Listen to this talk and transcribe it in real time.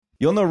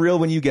You'll know real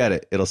when you get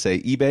it. It'll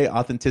say eBay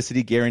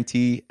Authenticity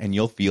Guarantee, and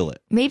you'll feel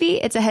it.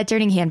 Maybe it's a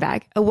head-turning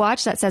handbag, a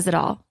watch that says it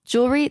all,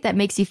 jewelry that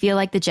makes you feel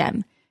like the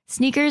gem,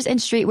 sneakers and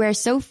streetwear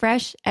so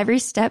fresh, every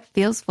step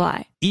feels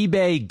fly.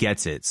 eBay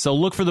gets it. So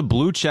look for the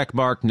blue check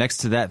mark next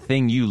to that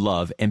thing you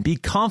love and be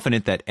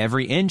confident that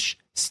every inch,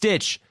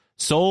 stitch,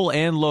 sole,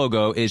 and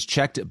logo is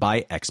checked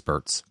by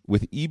experts.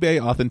 With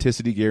eBay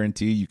Authenticity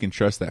Guarantee, you can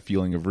trust that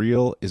feeling of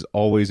real is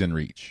always in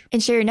reach.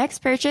 Ensure your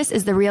next purchase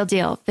is the real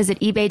deal. Visit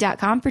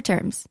ebay.com for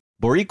terms.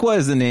 Boricua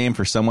is the name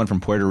for someone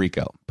from Puerto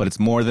Rico, but it's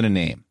more than a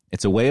name.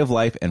 It's a way of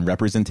life and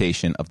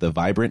representation of the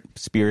vibrant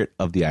spirit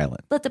of the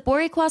island. Let the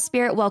Boricua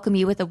spirit welcome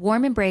you with a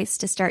warm embrace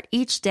to start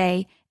each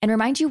day and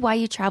remind you why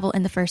you travel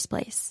in the first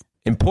place.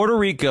 In Puerto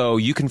Rico,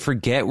 you can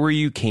forget where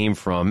you came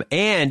from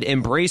and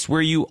embrace where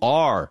you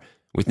are.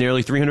 With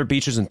nearly 300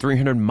 beaches and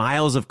 300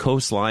 miles of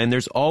coastline,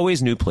 there's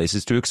always new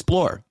places to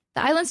explore.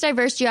 The island's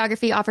diverse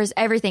geography offers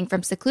everything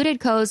from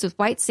secluded coves with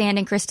white sand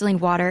and crystalline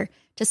water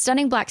to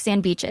stunning black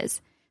sand beaches.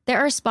 There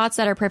are spots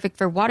that are perfect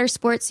for water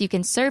sports. You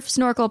can surf,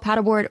 snorkel,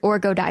 paddleboard, or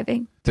go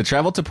diving. To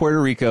travel to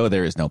Puerto Rico,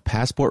 there is no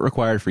passport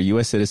required for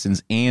U.S.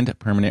 citizens and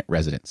permanent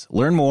residents.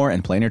 Learn more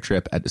and plan your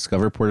trip at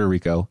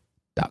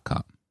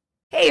discoverpuertorico.com.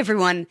 Hey,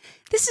 everyone.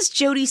 This is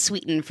Jody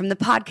Sweeten from the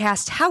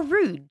podcast How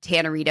Rude,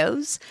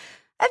 Tanneritos.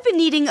 I've been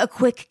needing a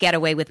quick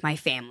getaway with my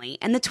family,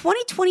 and the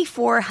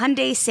 2024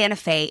 Hyundai Santa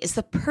Fe is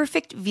the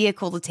perfect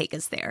vehicle to take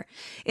us there.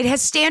 It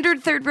has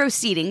standard third-row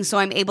seating, so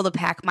I'm able to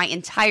pack my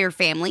entire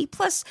family,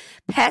 plus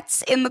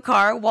pets, in the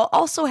car, while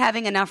also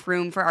having enough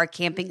room for our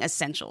camping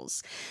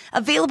essentials.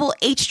 Available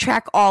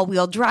H-Track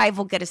all-wheel drive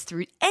will get us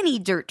through any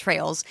dirt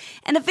trails,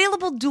 and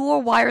available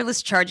dual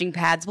wireless charging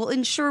pads will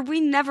ensure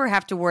we never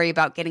have to worry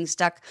about getting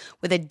stuck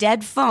with a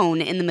dead phone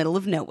in the middle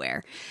of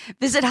nowhere.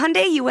 Visit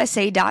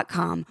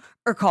HyundaiUSA.com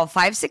or call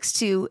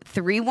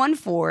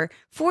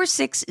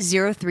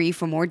 562-314-4603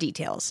 for more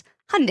details.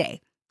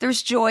 Hyundai,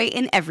 there's joy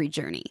in every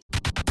journey.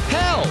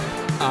 Hell,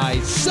 I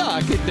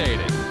Suck at Dating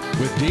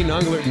with Dean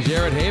Unglert and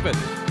Jared Haben,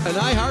 an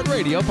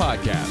iHeartRadio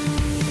podcast.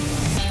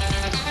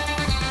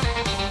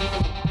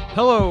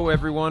 Hello,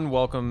 everyone.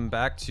 Welcome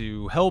back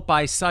to Help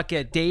I Suck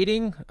at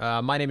Dating.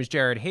 My name is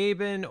Jared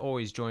Haben,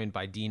 always joined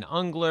by Dean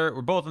Unglert.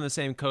 We're both on the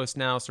same coast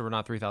now, so we're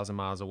not 3,000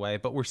 miles away,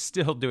 but we're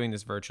still doing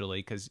this virtually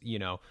because,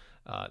 the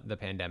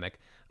pandemic.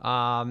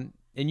 And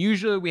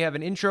usually we have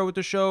an intro with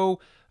the show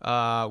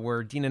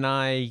where Dean and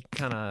I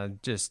kind of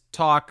just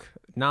talk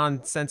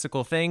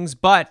nonsensical things,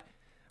 but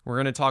we're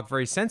going to talk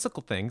very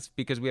sensical things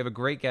because we have a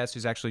great guest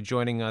who's actually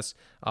joining us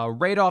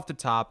right off the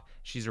top.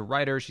 She's a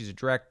writer, she's a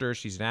director,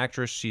 she's an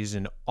actress, she's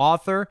an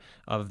author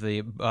of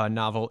the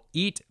novel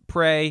Eat,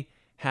 Pray,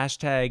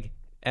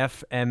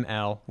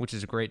 #FML, which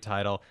is a great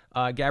title.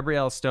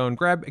 Gabrielle Stone.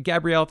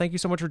 Gabrielle, thank you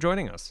so much for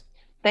joining us.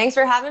 Thanks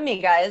for having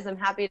me, guys. I'm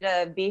happy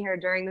to be here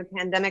during the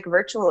pandemic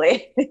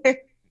virtually.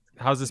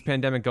 How's this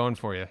pandemic going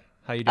for you?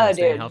 How you doing?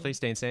 Staying healthy?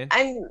 Staying sane?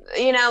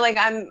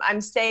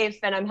 I'm safe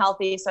and I'm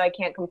healthy, so I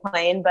can't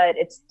complain, but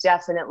it's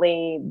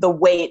definitely the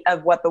weight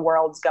of what the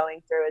world's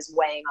going through is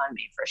weighing on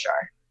me for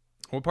sure.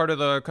 What part of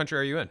the country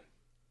are you in?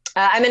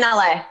 I'm in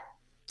LA.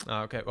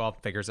 Okay. Well,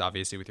 figures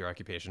obviously with your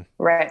occupation.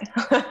 Right.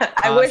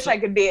 I wish I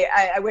could be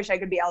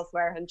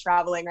elsewhere and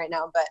traveling right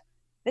now, but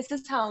this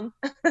is home.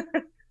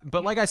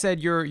 But like I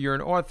said, you're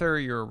an author,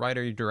 you're a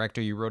writer, you're a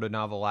director. You wrote a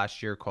novel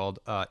last year called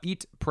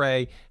Eat,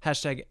 Pray,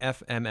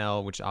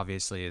 #FML, which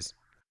obviously is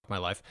my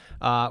life,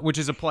 which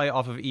is a play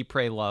off of Eat,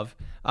 Pray, Love.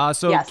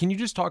 So yes. Can you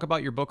just talk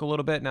about your book a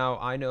little bit? Now,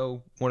 I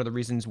know one of the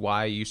reasons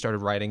why you started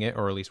writing it,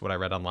 or at least what I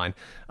read online,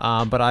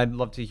 but I'd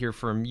love to hear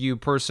from you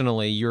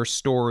personally, your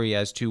story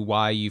as to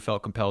why you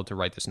felt compelled to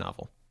write this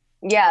novel.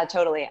 Yeah,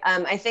 totally.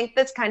 I think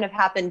this kind of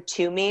happened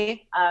to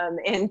me.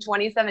 In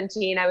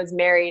 2017, I was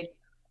married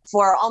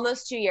for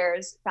almost 2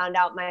 years, found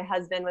out my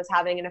husband was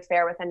having an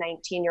affair with a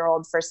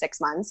 19-year-old for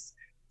 6 months,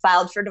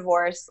 filed for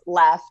divorce,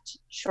 left.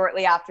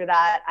 Shortly after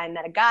that, I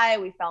met a guy.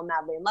 We fell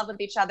madly in love with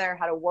each other,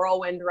 had a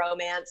whirlwind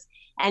romance,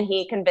 and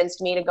he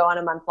convinced me to go on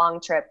a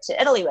month-long trip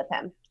to Italy with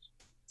him.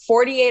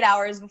 48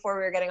 hours before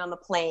we were getting on the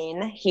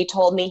plane, he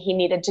told me he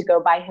needed to go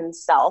by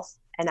himself,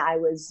 and I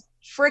was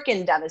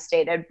freaking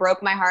devastated,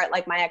 broke my heart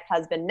like my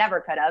ex-husband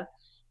never could have.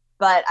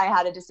 But I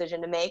had a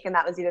decision to make, and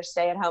that was either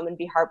stay at home and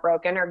be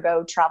heartbroken or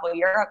go travel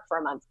Europe for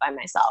a month by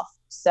myself.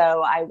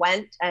 So I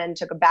went and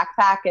took a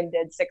backpack and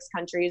did 6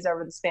 countries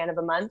over the span of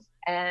a month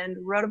and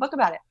wrote a book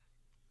about it.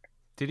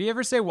 Did he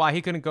ever say why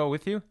he couldn't go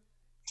with you?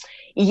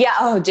 Yeah.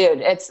 Oh,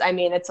 dude. It's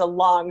a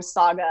long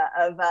saga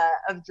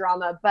of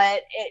drama,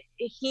 but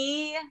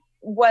he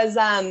was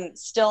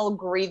still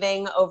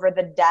grieving over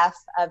the death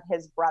of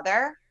his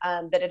brother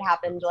that had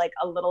happened like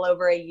a little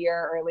over a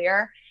year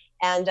earlier.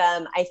 And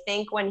I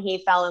think when he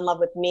fell in love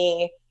with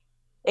me,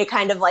 it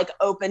kind of like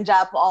opened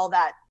up all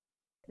that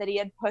he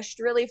had pushed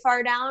really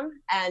far down.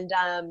 And,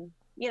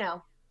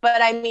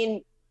 but I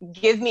mean,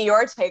 give me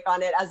your take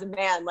on it as a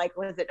man. Like,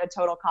 was it a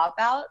total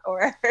cop-out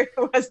or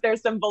was there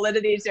some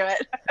validity to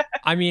it?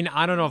 I mean,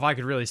 I don't know if I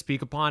could really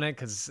speak upon it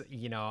because,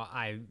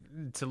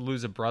 to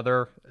lose a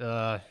brother,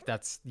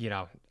 that's,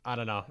 I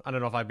don't know. I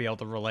don't know if I'd be able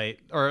to relate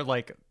or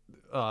like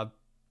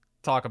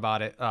talk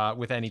about it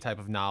with any type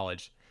of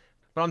knowledge.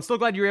 But I'm still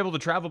glad you were able to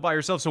travel by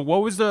yourself. So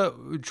what was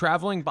the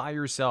traveling by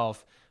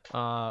yourself?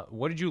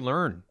 What did you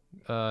learn?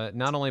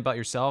 Not only about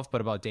yourself,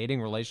 but about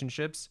dating,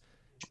 relationships?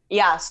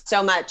 Yeah,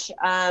 so much.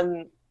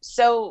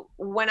 So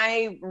when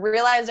I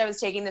realized I was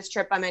taking this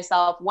trip by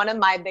myself, one of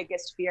my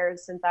biggest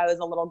fears since I was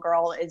a little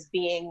girl is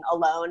being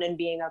alone and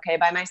being okay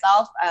by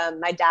myself.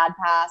 My dad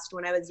passed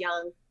when I was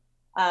young.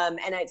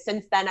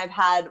 Since then I've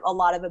had a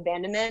lot of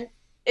abandonment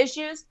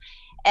issues.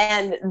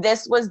 And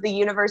this was the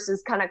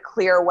universe's kind of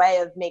clear way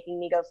of making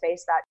me go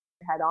face that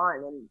head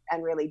on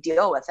and really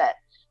deal with it.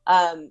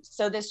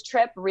 So this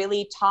trip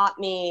really taught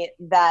me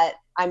that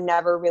I'm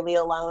never really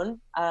alone,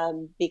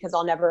 because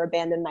I'll never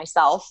abandon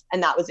myself.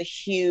 And that was a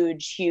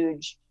huge,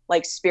 huge,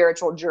 like,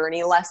 spiritual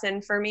journey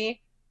lesson for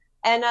me.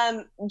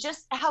 And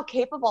just how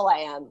capable I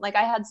am. Like,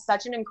 I had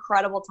such an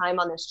incredible time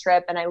on this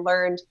trip, and I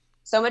learned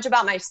so much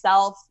about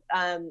myself,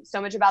 so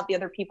much about the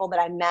other people that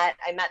I met.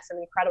 I met some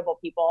incredible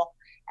people,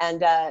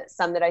 and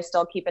some that I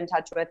still keep in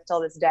touch with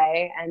till this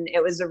day. And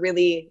it was a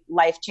really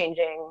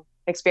life-changing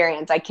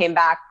experience. I came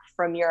back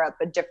from Europe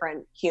a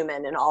different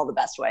human in all the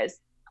best ways.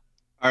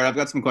 All right, I've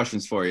got some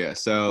questions for you.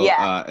 So,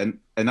 Yeah. And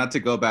not to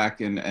go back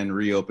and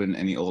reopen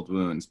any old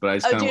wounds, but I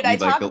just kind of I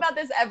talk about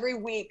this every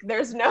week.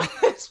 There's no,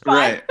 it's fine.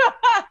 Right.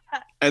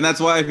 And that's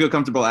why I feel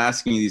comfortable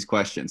asking you these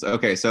questions.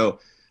 Okay, so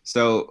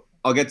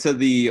I'll get to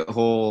the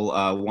whole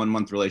 1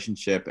 month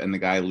relationship and the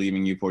guy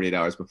leaving you 48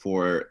 hours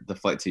before the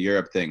flight to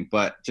Europe thing.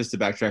 But just to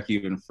backtrack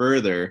even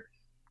further,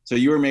 so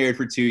you were married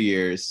for 2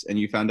 years and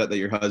you found out that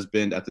your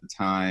husband at the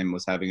time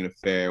was having an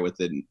affair with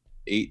an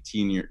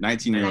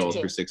 19-year-old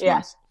for 6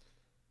 months.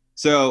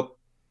 So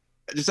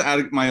just out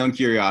of my own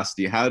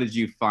curiosity, how did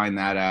you find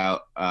that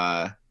out?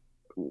 How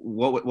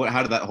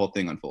did that whole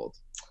thing unfold?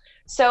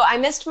 So I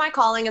missed my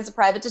calling as a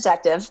private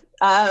detective.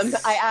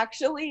 I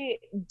actually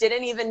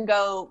didn't even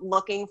go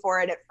looking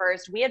for it at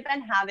first. We had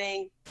been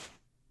having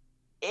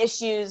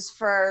issues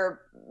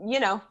for,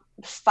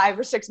 5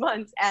 or 6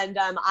 months. And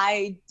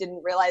I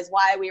didn't realize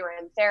why. We were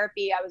in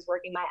therapy. I was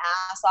working my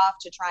ass off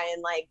to try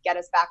and get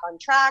us back on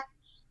track,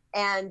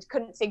 and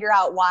couldn't figure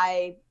out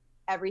why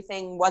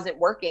everything wasn't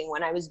working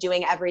when I was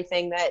doing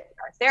everything that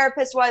our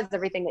therapist was,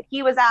 everything that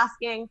he was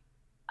asking.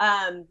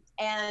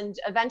 And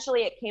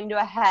eventually it came to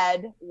a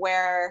head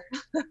where,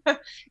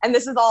 and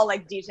this is all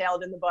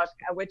detailed in the book,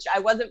 which I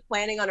wasn't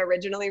planning on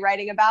originally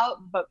writing about,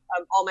 but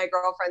all my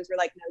girlfriends were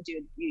like, no,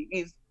 dude,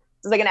 this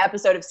is like an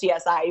episode of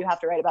CSI. You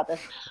have to write about this.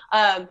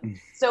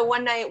 So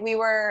one night we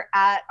were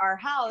at our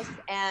house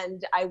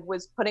and I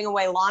was putting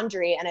away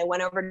laundry, and I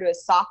went over to a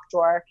sock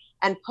drawer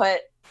and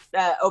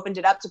opened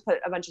it up to put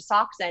a bunch of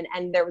socks in,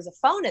 and there was a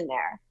phone in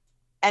there.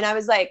 And I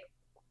was like,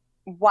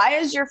 why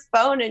is your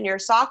phone in your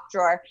sock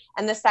drawer?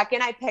 And the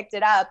second I picked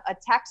it up, a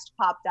text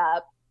popped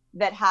up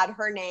that had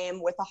her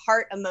name with a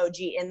heart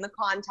emoji in the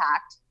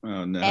contact.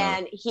 Oh no.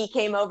 And he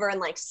came over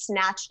and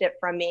snatched it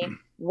from me,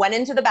 went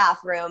into the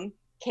bathroom,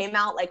 came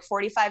out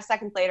 45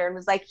 seconds later and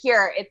was like,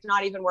 here, it's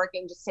not even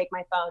working. Just take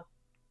my phone.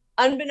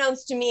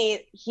 Unbeknownst to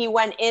me, he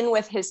went in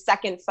with his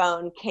second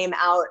phone, came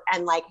out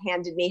and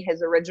handed me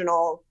his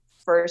original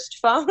first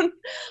phone.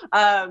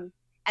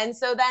 And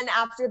so then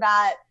after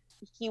that,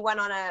 he went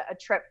on a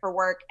trip for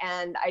work,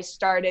 and I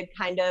started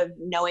kind of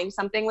knowing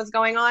something was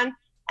going on.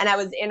 And I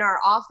was in our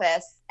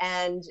office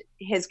and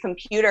his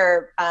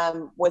computer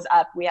was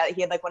up. He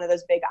had one of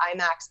those big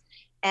iMacs,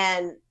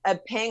 and a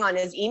ping on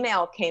his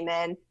email came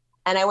in.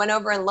 And I went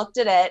over and looked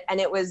at it,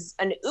 and it was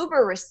an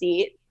Uber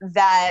receipt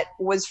that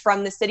was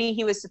from the city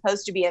he was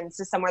supposed to be in,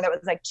 to somewhere that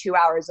was 2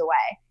 hours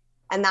away.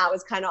 And that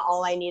was kind of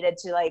all I needed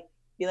to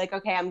be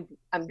okay, I'm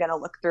going to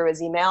look through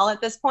his email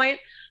at this point.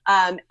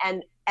 And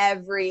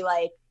every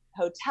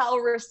hotel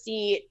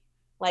receipt,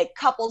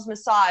 couples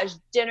massage,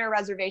 dinner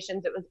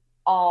reservations, it was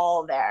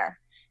all there.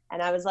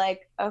 And I was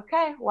like,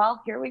 okay,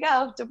 well, here we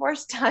go.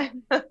 Divorce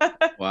time.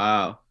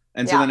 Wow.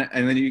 And so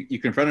then you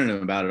confronted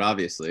him about it,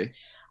 obviously.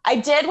 I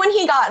did when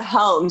he got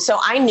home. So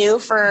I knew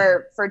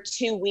for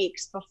 2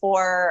 weeks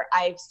before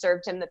I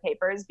served him the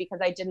papers, because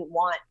I didn't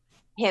want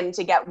him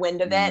to get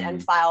wind of it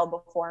and file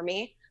before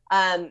me.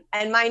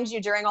 And mind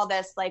you, during all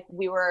this,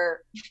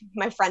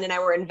 my friend and I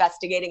were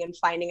investigating and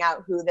finding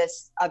out who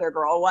this other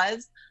girl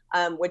was,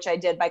 which I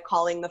did by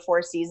calling the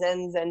Four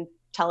Seasons and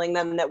telling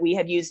them that we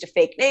had used a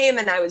fake name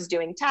and I was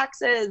doing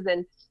taxes,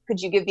 and could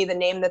you give me the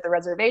name that the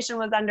reservation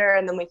was under?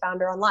 And then we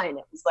found her online.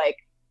 It was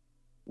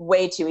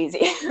way too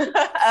easy.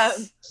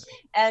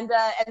 And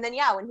then,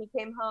 when he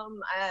came home,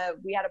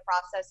 we had a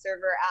process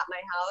server at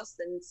my house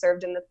and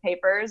served him the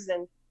papers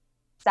and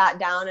sat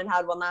down and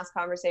had one last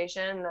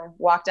conversation. I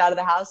walked out of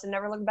the house and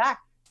never looked back.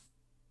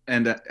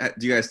 And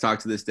do you guys talk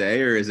to this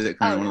day, or is it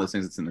kind of one of those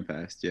things that's in the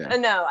past? Yeah.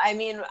 No, I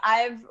mean,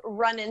 I've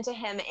run into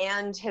him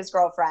and his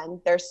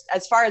girlfriend.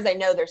 As far as I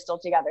know, they're still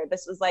together.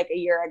 This was a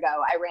year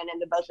ago. I ran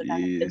into both of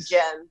them at the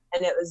gym,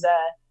 and it was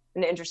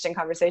an interesting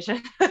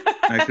conversation.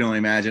 I can only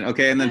imagine.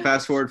 Okay, and then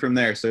fast forward from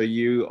there. So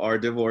you are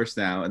divorced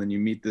now, and then you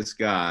meet this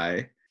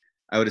guy,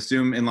 I would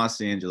assume in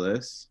Los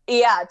Angeles.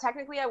 Yeah,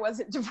 technically I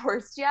wasn't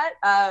divorced yet.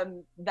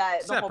 The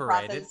whole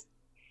process.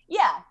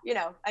 yeah,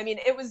 I mean,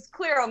 it was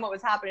clear on what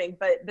was happening,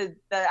 but the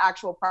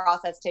actual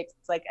process takes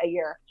like a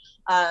year.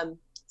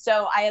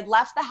 So I had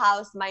left the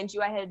house. Mind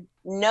you, I had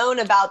known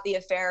about the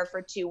affair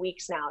for 2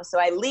 weeks now. So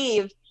I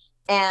leave,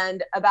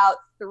 and about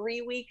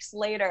 3 weeks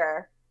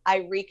later,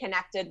 I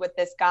reconnected with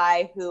this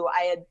guy who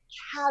I had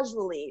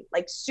casually,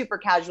 like super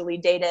casually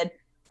dated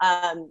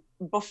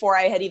before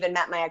I had even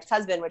met my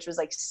ex-husband, which was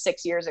like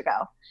 6 years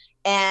ago.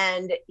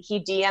 And he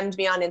DM'd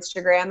me on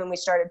Instagram, and we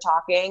started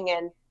talking,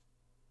 and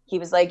he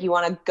was like, you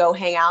want to go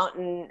hang out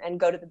and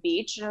go to the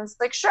beach? And I was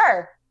like,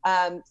 sure.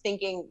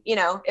 Thinking,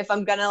 if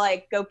I'm going to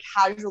like go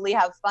casually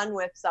have fun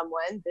with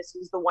someone, this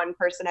was the one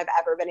person I've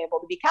ever been able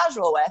to be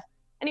casual with.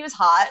 And he was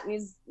hot, and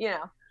he's,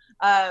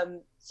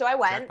 so I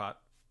went. Jackpot.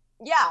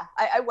 Yeah,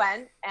 I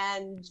went,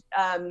 and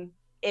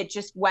it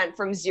just went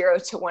from 0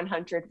 to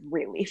 100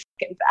 really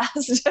fucking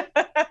fast.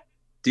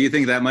 Do you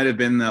think that might have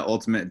been the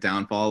ultimate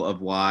downfall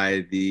of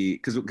why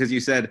because you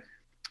said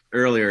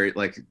earlier,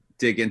 like,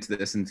 dig into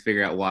this and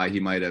figure out why he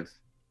might have,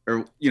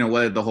 or,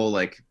 whether the whole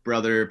like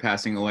brother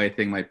passing away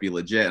thing might be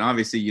legit. And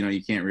obviously,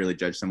 you can't really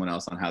judge someone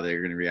else on how they're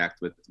going to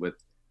react with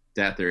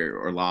death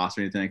or loss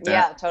or anything like that.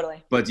 Yeah,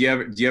 totally. But do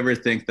you ever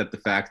think that the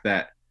fact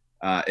that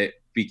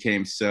it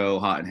became so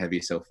hot and heavy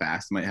so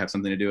fast might have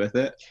something to do with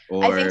it?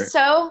 Or... I think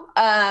so.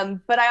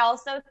 But I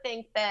also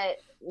think that,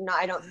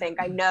 I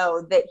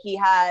know that he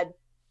had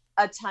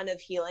a ton of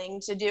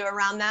healing to do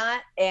around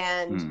that.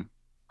 And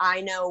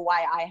I know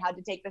why I had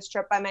to take this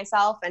trip by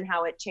myself and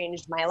how it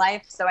changed my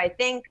life. So I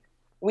think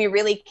we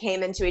really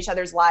came into each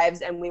other's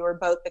lives, and we were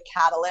both the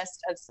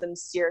catalyst of some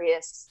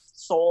serious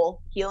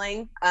soul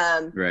healing.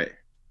 Right.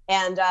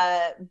 And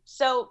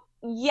so,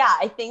 yeah,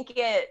 I think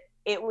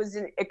it was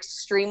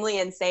extremely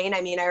insane.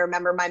 I mean, I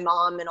remember my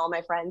mom and all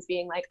my friends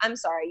being like, I'm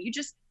sorry, you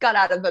just got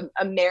out of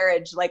a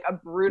marriage, like a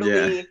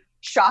brutally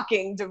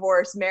shocking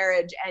divorce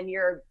marriage, and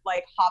you're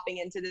like hopping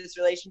into this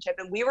relationship.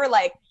 And we were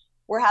like,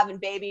 we're having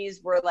babies.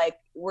 We're like,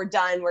 we're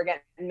done. We're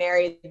getting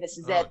married. This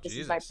is it. This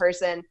is my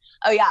person.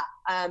 Oh yeah.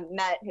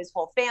 Met his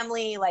whole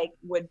family, like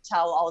would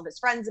tell all of his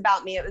friends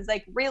about me. It was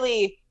like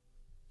really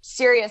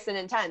serious and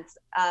intense.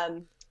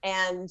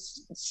 And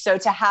so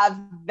to have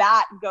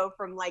that go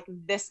from like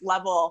this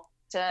level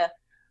to,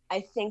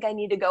 I think I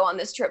need to go on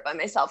this trip by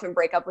myself and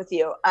break up with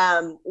you,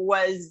 it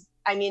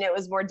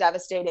was more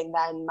devastating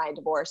than my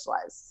divorce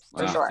was,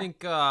 for sure. Do you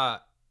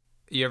think,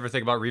 you ever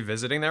think about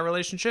revisiting that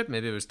relationship?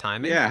 Maybe it was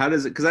timing. Yeah. How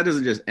does it, because that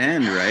doesn't just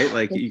end, right?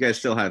 Like you guys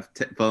still have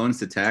phones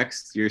to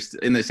text. You're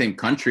in the same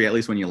country, at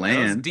least when you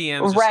land. Those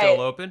DMs are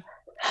still open.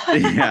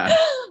 Yeah.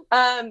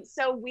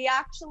 So we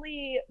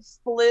actually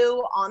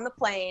flew on the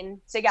plane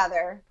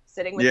together,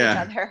 sitting with each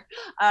other.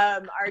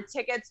 Our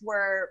tickets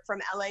were from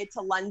LA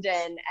to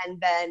London,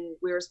 and then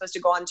we were supposed to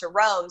go on to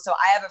Rome. So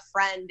I have a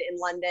friend in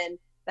London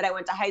that I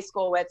went to high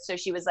school with. So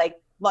she was like,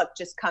 look,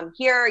 just come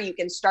here. You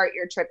can start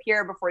your trip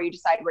here before you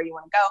decide where you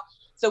want to go.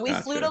 So we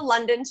flew to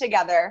London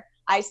together.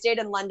 I stayed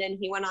in London.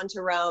 He went on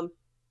to Rome.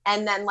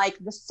 And then like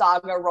the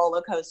saga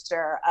roller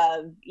coaster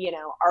of,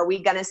 are we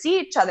going to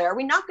see each other? Are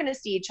we not going to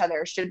see each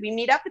other? Should we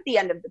meet up at the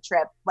end of the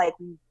trip? Like,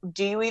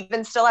 do you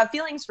even still have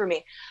feelings for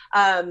me?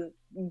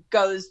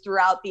 Goes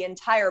throughout the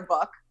entire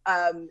book.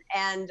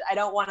 And I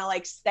don't want to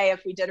like say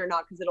if we did or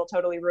not, because it'll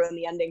totally ruin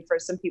the ending for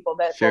some people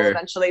that will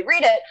eventually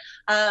read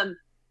it.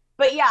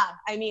 But yeah,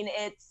 I mean,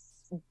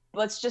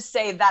 let's just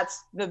say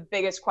that's the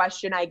biggest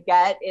question I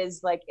get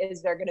is like,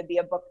 is there going to be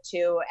a book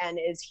 2, and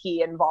is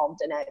he involved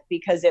in it?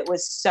 Because it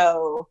was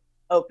so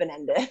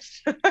open-ended.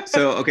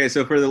 So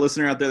for the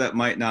listener out there that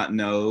might not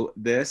know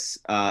this,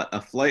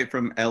 a flight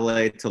from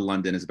LA to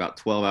London is about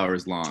 12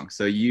 hours long.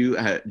 So you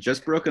had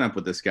just broken up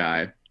with this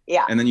guy.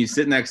 Yeah. And then you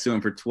sit next to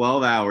him for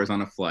 12 hours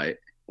on a flight.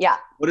 Yeah.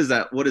 What is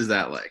that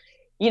like?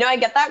 I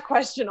get that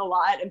question a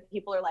lot, and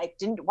people are like,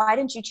 why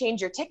didn't you change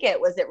your ticket?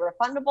 Was it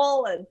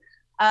refundable?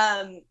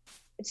 And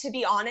to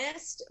be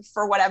honest,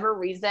 for whatever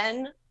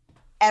reason,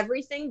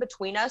 everything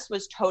between us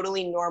was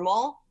totally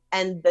normal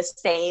and the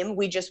same.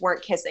 We just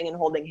weren't kissing and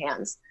holding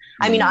hands.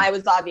 I mean, I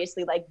was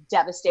obviously like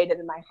devastated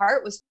and my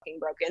heart was fucking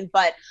broken.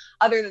 But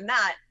other than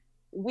that,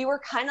 we were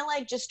kind of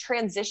like just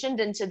transitioned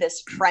into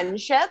this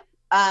friendship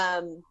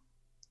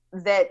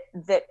that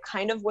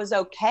kind of was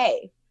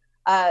okay.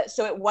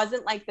 So it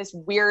wasn't like this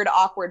weird,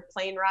 awkward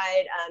plane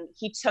ride.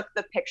 He took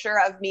the picture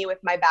of me with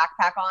my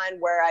backpack on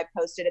where I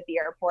posted at the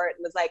airport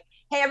and was like,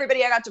 hey,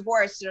 everybody, I got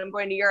divorced and I'm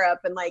going to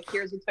Europe. And like,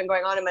 here's what's been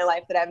going on in my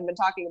life that I haven't been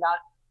talking about.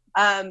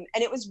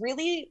 And it was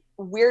really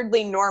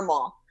weirdly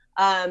normal.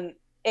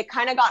 It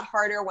kind of got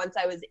harder once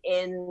I was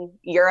in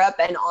Europe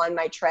and on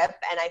my trip.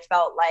 And I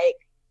felt like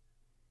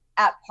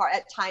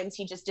at times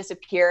he just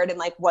disappeared and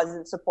like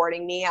wasn't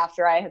supporting me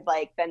after I had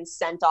like been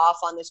sent off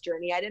on this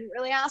journey I didn't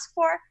really ask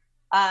for.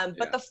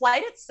 But the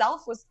flight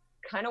itself was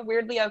kind of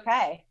weirdly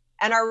okay.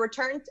 And our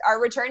return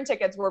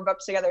tickets were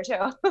booked together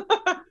too.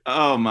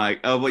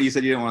 Well, you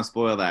said you didn't want to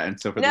spoil that. And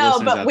so for the no,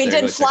 listeners but out we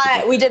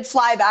there, did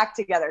fly back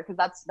together because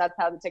that's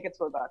how the tickets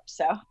were booked.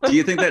 So do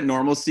you think that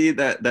normalcy,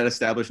 that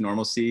established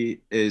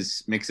normalcy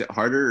makes it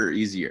harder or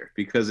easier?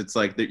 Because it's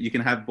like you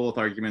can have both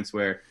arguments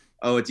where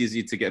oh, it's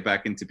easy to get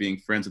back into being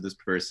friends with this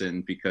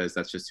person because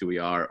that's just who we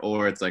are,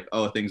 or it's like,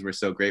 oh, things were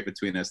so great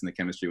between us and the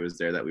chemistry was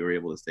there that we were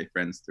able to stay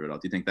friends through it all?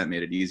 Do you think that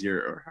made it easier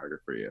or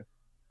harder for you?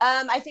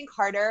 I think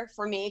harder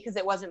for me because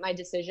it wasn't my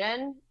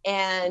decision,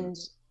 and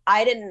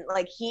I didn't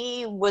like,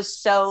 he was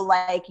so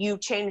like, you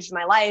changed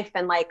my life,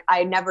 and like,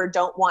 I never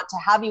don't want to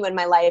have you in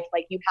my life.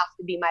 Like, you have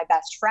to be my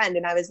best friend.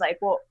 And I was like,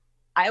 well,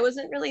 I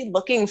wasn't really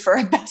looking for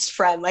a best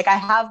friend. Like, I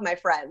have my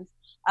friends.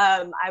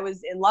 I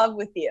was in love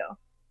with you.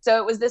 So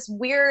it was this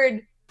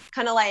weird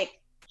kind of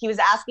like, he was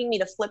asking me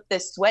to flip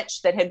this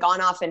switch that had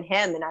gone off in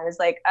him. And I was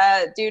like,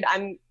 dude,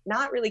 I'm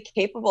not really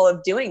capable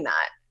of doing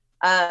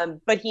that.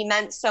 But he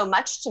meant so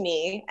much to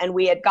me, and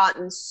we had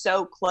gotten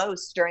so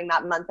close during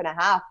that month and a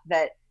half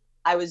that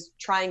I was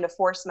trying to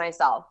force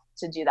myself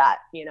to do that,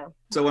 you know?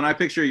 So when I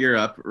picture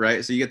Europe,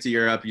 right? So you get to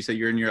Europe, you say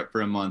you're in Europe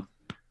for a month.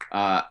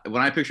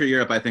 When I picture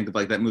Europe, I think of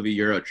like that movie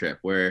Euro Trip,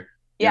 where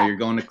you know, you're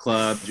going to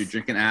clubs, you're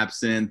drinking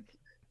absinthe,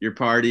 you're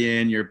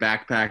partying, you're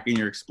backpacking,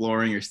 you're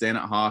exploring, you're staying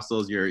at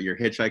hostels, you're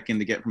hitchhiking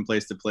to get from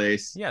place to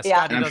place. Yeah, Scotty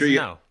and I'm doesn't sure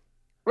know.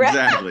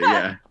 Exactly,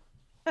 yeah.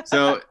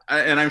 So,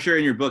 and I'm sure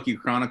in your book you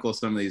chronicle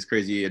some of these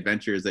crazy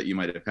adventures that you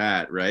might have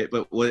had, right?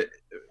 But what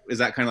is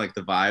that kind of like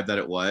the vibe that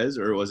it was,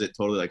 or was it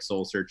totally like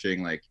soul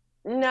searching, like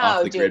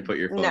off the grid, put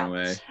your phone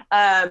away?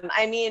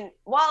 I mean,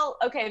 well,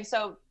 okay,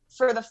 so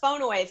for the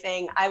phone away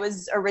thing, I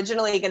was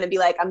originally going to be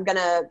like, I'm going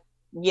to,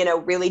 you know,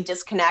 really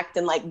disconnect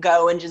and like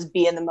go and just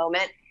be in the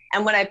moment.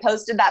 And when I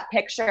posted that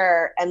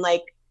picture and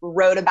like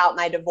wrote about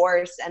my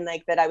divorce and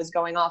like that I was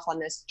going off on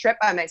this trip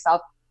by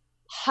myself,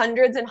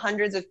 hundreds and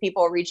hundreds of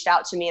people reached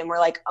out to me and were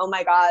like, oh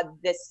my God,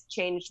 this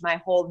changed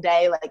my whole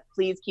day. Like,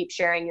 please keep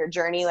sharing your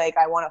journey. Like,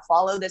 I want to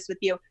follow this with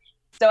you.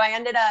 So I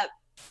ended up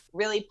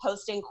really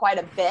posting quite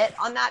a bit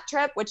on that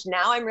trip, which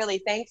now I'm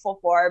really thankful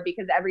for,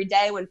 because every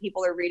day when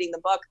people are reading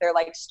the book, they're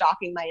like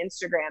stalking my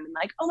Instagram and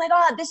like, oh my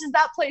God, this is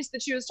that place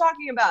that she was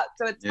talking about.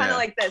 So it's kind of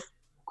like this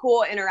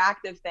cool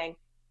interactive thing.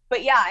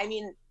 But yeah, I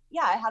mean,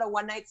 yeah, I had a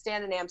one night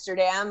stand in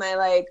Amsterdam.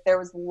 There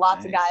was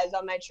lots of guys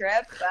on my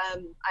trip.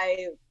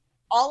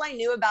 All I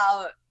knew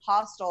about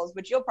hostels,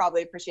 which you'll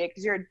probably appreciate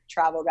because you're a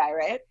travel guy,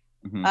 right?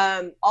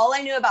 Mm-hmm. All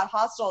I knew about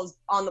hostels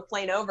on the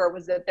plane over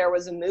was that there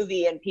was a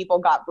movie and people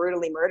got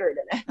brutally murdered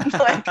in it.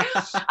 Like,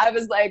 I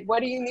was like,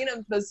 what do you mean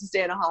I'm supposed to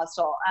stay in a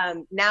hostel?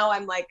 Now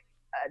I'm like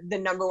the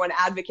number one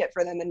advocate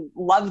for them and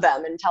love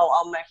them and tell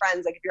all my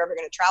friends, like, if you're ever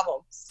going to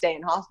travel, stay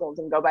in hostels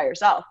and go by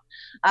yourself.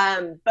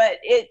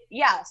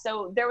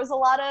 So there was a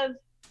lot of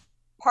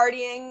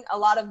partying, a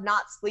lot of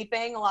not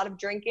sleeping, a lot of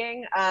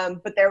drinking.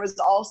 But there was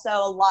also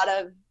a lot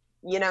of,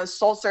 you know,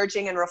 soul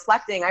searching and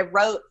reflecting. I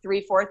wrote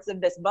 3/4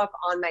 of this book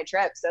on my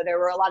trip. So there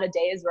were a lot of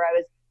days where I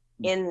was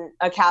in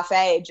a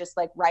cafe, just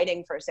like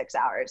writing for 6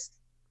 hours.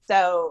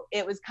 So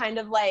it was kind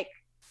of like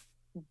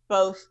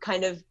both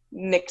kind of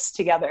mixed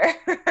together.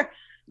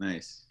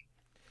 Nice.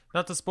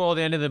 Not to spoil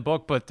the end of the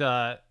book, but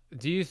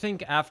do you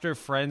think after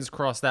friends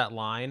cross that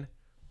line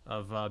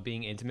of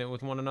being intimate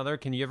with one another,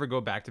 can you ever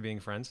go back to being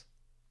friends?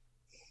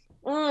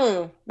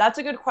 That's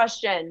a good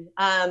question.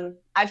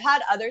 I've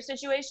had other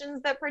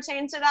situations that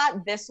pertain to that.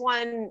 This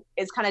one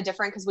is kind of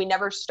different because we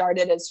never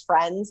started as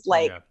friends.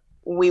 Like,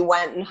 we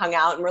went and hung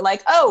out and we're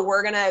like, oh,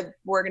 we're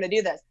gonna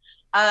do this.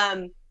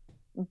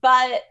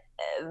 But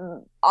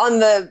on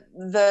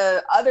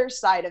the other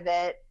side of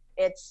it,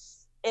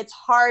 it's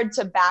hard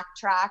to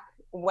backtrack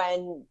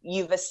when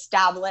you've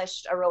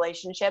established a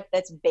relationship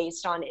that's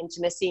based on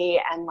intimacy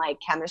and like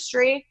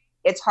chemistry.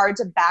 It's hard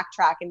to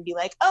backtrack and be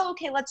like, oh,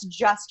 okay, let's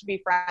just be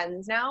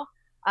friends now.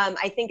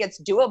 I think it's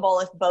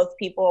doable if both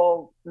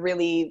people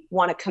really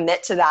want to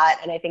commit to that.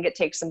 And I think it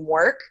takes some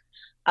work,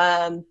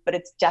 but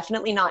it's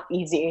definitely not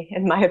easy,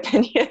 in my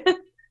opinion.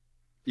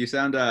 You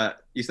sound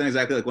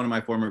exactly like one of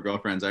my former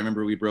girlfriends. I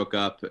remember we broke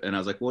up and I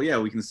was like, well, yeah,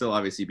 we can still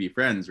obviously be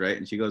friends, right?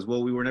 And she goes,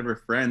 well, we were never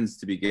friends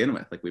to begin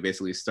with. Like, we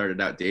basically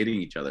started out dating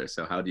each other.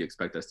 So how do you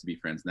expect us to be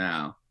friends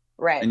now?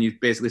 Right. And you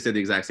basically said the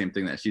exact same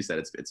thing that she said.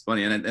 It's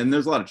funny. And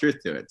there's a lot of truth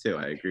to it too.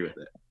 I agree with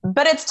it.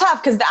 But it's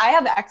tough because I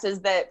have exes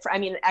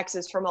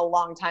exes from a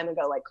long time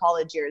ago, like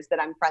college years,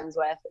 that I'm friends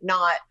with.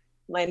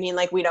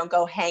 Like, we don't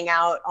go hang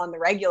out on the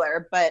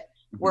regular, but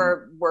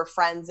we're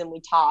friends and we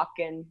talk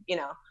and, you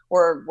know,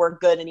 we're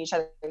good in each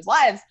other's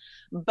lives.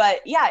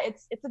 But yeah,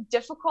 it's a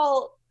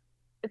difficult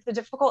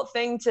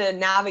thing to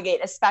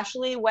navigate,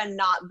 especially when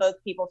not both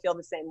people feel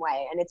the same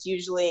way. And it's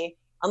usually,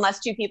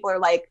 unless two people are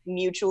like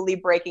mutually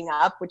breaking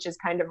up, which is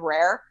kind of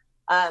rare.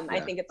 I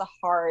think it's a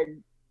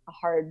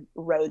hard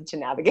road to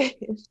navigate.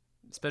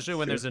 Especially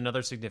when there's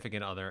another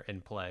significant other in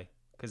play.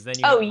 Because then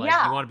you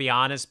want to be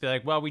honest, be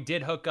like, well, we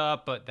did hook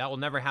up, but that will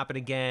never happen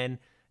again.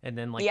 And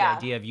then the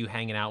idea of you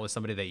hanging out with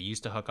somebody that you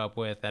used to hook up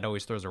with, that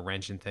always throws a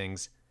wrench in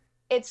things.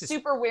 It's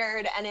super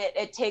weird, and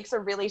it takes a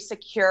really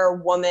secure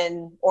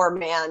woman or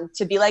man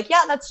to be like,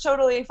 yeah, that's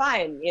totally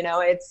fine. You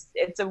know,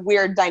 it's a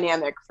weird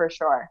dynamic for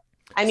sure.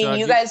 I mean,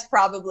 you guys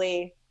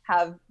probably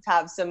have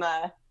some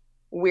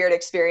weird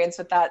experience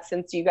with that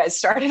since you guys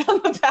started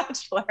on The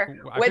Bachelor,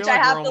 which I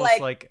have to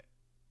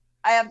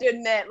I have to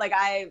admit, like,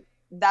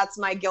 that's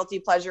my guilty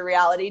pleasure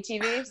reality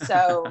TV.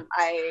 So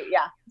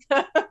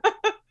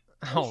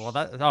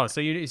So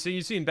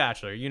you've seen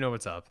Bachelor, you know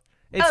what's up.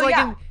 It's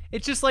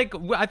it's just like,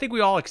 I think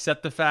we all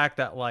accept the fact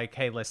that like,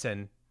 hey,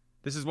 listen,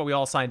 this is what we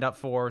all signed up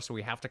for, so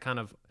we have to kind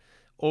of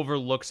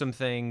overlook some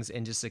things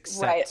and just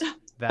accept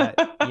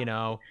that, you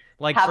know,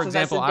 like half for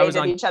example, of us I was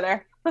dated on each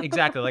other.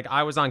 exactly, like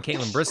I was on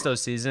Caitlin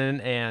Bristow's season,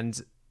 and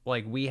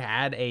like we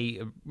had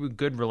a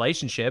good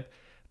relationship,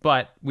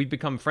 but we've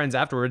become friends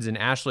afterwards, and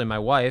Ashley, my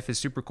wife, is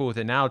super cool with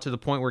it now, to the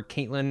point where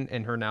Caitlin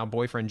and her now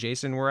boyfriend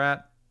Jason were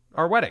at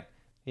our wedding,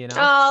 you know?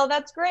 Oh,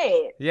 that's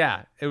great.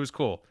 Yeah, it was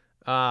cool.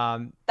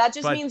 That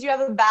just means you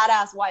have a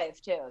badass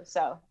wife too.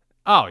 So.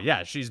 Oh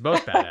yeah, she's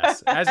both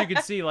badass. As you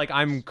can see, like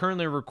I'm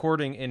currently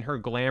recording in her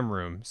glam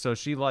room, so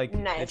she like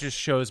nice. It just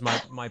shows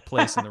my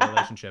place in the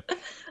relationship.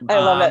 I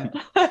love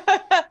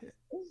it.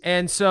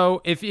 And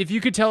so, if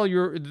you could tell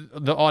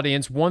the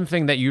audience one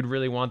thing that you'd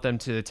really want them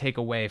to take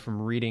away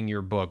from reading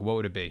your book, what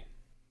would it be?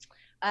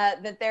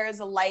 That there is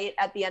a light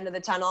at the end of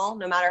the tunnel,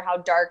 no matter how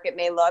dark it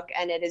may look,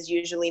 and it is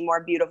usually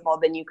more beautiful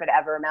than you could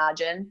ever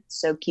imagine.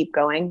 So keep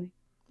going.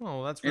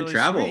 Oh, that's really and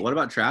travel. sweet. What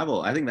about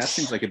travel? I think that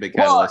seems like a big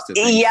catalyst to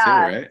things too,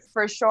 right?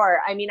 For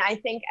sure. I mean, I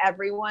think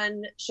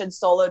everyone should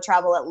solo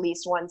travel at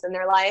least once in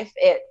their life.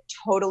 It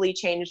totally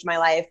changed my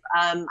life.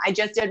 I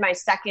just did my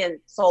second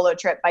solo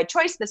trip by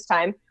choice this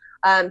time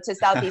to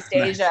Southeast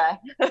Asia,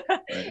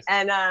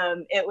 and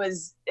it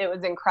was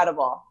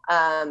incredible.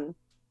 And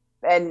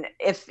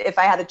if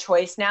I had a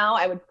choice now,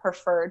 I would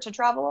prefer to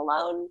travel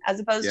alone as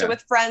opposed to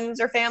with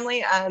friends or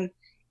family.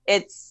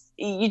 It's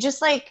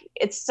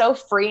so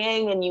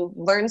freeing, and you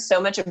learn so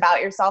much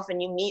about yourself,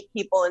 and you meet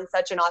people in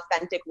such an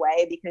authentic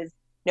way because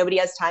nobody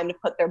has time to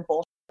put their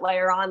bullshit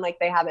layer on like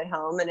they have at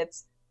home. And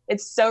it's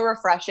so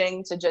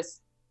refreshing to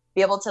just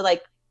be able to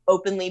like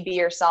openly be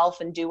yourself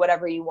and do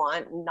whatever you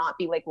want and not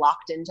be like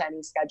locked into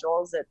any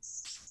schedules.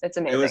 It's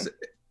amazing.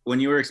 When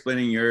you were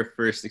explaining your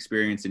first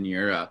experience in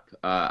Europe,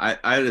 I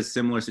had a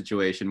similar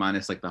situation,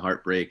 minus like the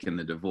heartbreak and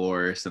the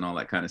divorce and all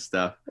that kind of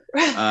stuff.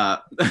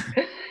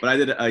 But I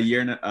did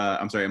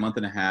a month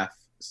and a half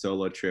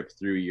solo trip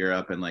through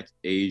Europe and like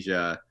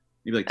Asia,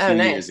 maybe like 2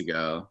 years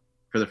ago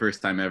for the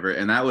first time ever.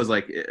 And that was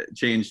like, it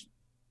changed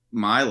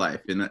my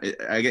life. And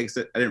I guess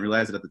I didn't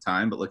realize it at the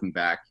time, but looking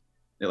back,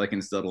 it like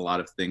instilled a lot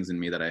of things in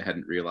me that I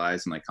hadn't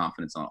realized, and like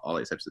confidence on all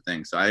these types of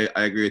things. So I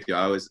agree with you.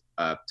 I always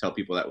tell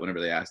people that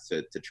whenever they ask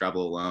to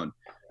travel alone,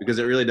 because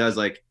it really does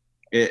like,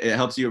 it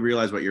helps you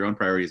realize what your own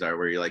priorities are,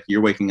 where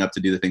you're waking up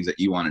to do the things that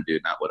you want to do,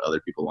 not what other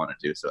people want to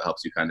do. So it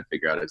helps you kind of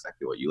figure out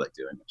exactly what you like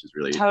doing, which is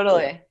really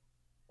totally cool.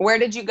 Where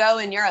did you go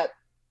in Europe?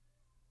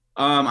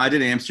 I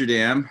did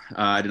Amsterdam.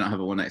 I did not have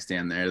a one-night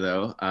stand there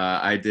though.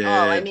 I did. Oh,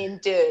 I mean,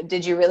 dude,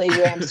 did you really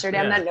do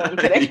Amsterdam? Then no, I'm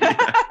kidding.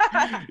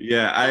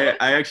 Yeah,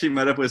 I actually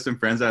met up with some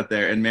friends out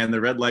there, and man, the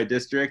red light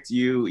district,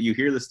 you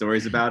hear the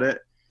stories about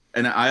it,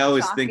 and I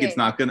always think it's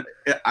not gonna.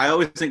 I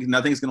always think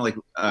nothing's gonna like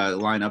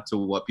line up to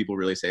what people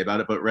really say about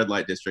it. But red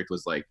light district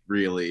was like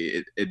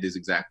really, it is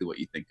exactly what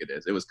you think it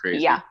is. It was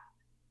crazy. Yeah.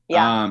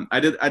 I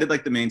did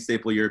like the main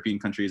staple European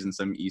countries and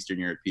some Eastern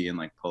European,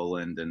 like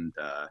Poland and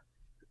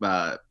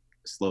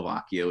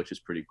Slovakia, which is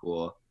pretty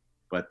cool.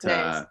 But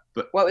nice.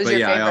 What was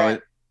your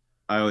favorite?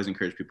 I always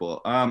encourage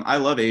people. I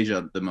love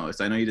Asia the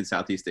most. I know you did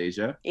Southeast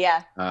Asia.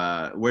 Yeah.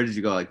 Where did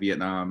you go? Like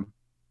Vietnam?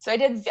 So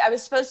I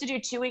was supposed to do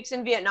 2 weeks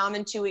in Vietnam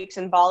and 2 weeks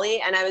in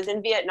Bali, and I was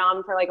in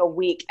Vietnam for like a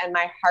week, and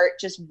my heart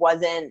just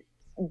wasn't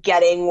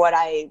getting what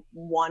I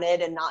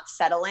wanted and not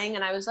settling.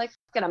 And I was like,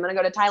 good, I'm going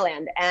to go to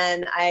Thailand.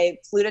 And I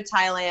flew to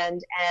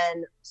Thailand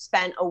and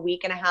spent a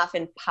week and a half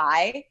in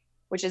Pai,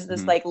 which is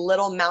this like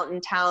little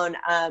mountain town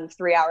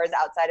 3 hours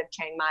outside of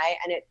Chiang Mai.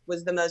 And it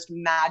was the most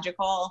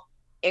magical,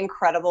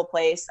 incredible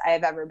place I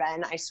have ever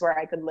been. I swear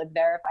I could live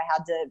there if I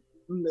had to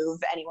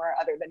move anywhere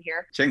other than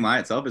here. Chiang Mai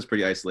itself is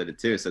pretty isolated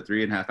too. So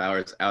 3.5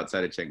 hours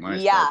outside of Chiang Mai.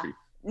 Yeah. Pretty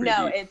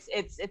no, deep.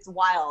 it's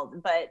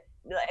wild. But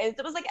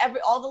it was like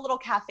all the little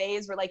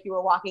cafes were like you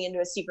were walking into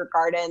a secret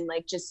garden,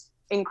 like just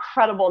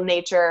incredible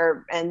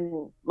nature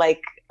and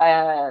like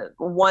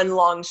one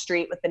long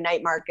street with the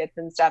night markets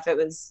and stuff. It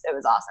was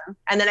awesome.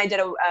 And then I did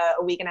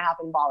a week and a half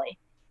in Bali.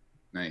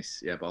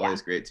 Nice. Yeah, Bali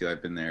is great too.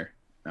 I've been there.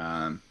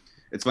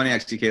 It's funny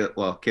actually,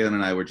 Caitlin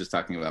and I were just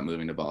talking about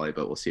moving to Bali,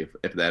 but we'll see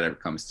if that ever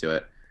comes to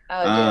it.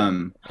 Are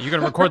you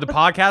going to record the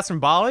podcast from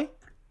Bali?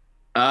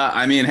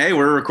 I mean, hey,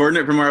 we're recording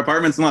it from our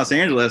apartments in Los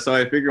Angeles, so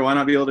I figure why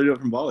not be able to do it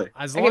from Bali?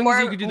 As long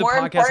as you can do the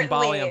podcast in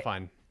Bali, I'm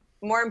fine.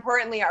 More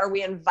importantly, are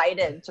we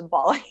invited to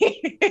Bali?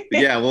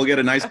 Yeah, we'll get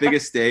a nice big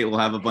estate. We'll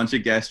have a bunch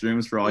of guest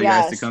rooms for all you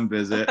guys to come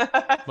visit.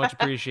 Much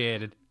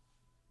appreciated.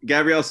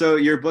 Gabrielle, so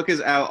your book is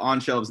out on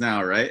shelves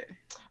now, right?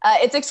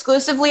 It's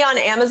exclusively on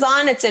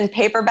Amazon. It's in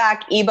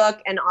paperback,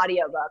 ebook, and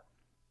audiobook.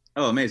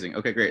 Oh, amazing.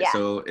 Okay, great. Yeah.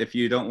 So if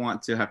you don't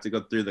want to have to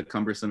go through the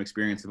cumbersome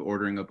experience of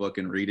ordering a book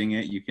and reading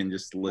it, you can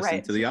just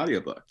listen to the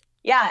audiobook.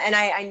 Yeah, and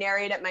I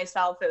narrate it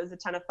myself. It was a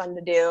ton of fun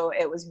to do.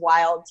 It was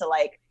wild to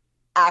like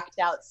act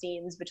out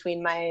scenes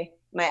between my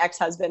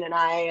ex-husband and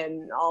I,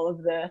 and all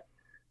of the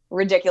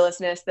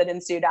ridiculousness that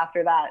ensued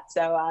after that.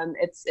 So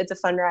it's a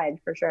fun ride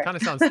for sure. Kind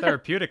of sounds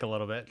therapeutic a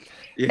little bit.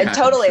 Yeah,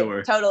 totally,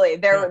 sure. totally.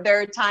 There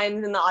are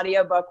times in the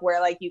audiobook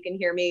where like you can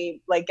hear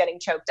me like getting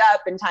choked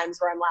up, and times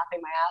where I'm laughing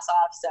my ass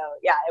off. So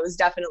yeah, it was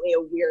definitely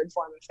a weird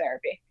form of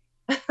therapy.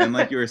 And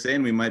like you were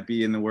saying, we might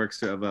be in the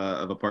works of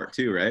a part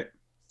 2, right?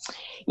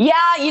 Yeah,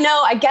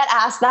 I get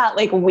asked that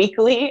like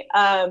weekly,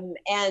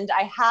 and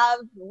I have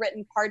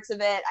written parts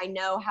of it. I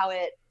know how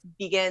it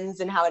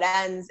begins and how it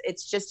ends.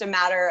 It's just a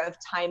matter of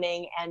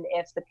timing and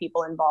if the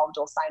people involved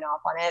will sign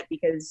off on it,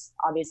 because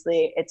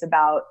obviously it's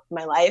about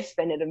my life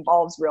and it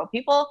involves real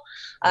people.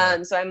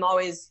 So I'm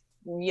always,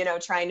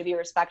 trying to be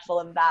respectful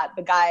of that.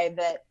 The guy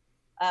that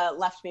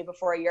left me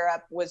before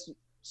Europe was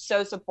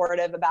so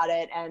supportive about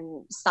it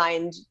and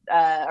signed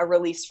a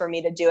release for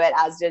me to do it,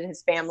 as did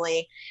his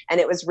family. And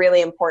it was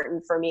really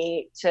important for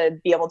me to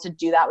be able to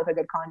do that with a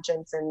good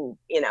conscience and,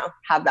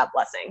 have that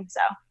blessing. So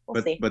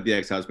we'll see. But the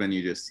ex-husband,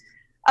 you just...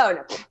 Oh,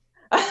 no.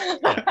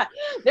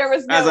 There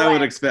was no As I way.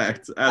 would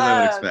expect.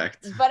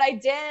 But I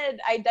did.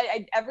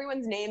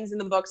 Everyone's names in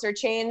the books are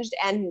changed,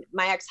 and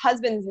my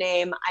ex-husband's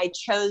name, I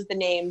chose the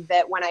name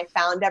that when I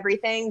found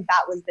everything,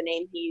 that was the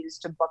name he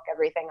used to book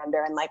everything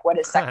under, and like what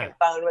his second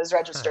phone was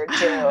registered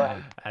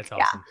to. That's awesome.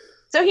 Yeah.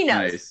 So he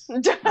knows.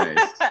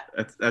 Nice.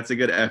 That's a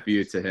good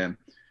FU to him.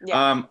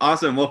 Yeah.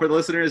 Awesome. Well, for the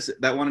listeners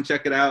that want to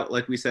check it out,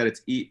 like we said,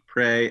 it's Eat,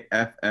 Pray,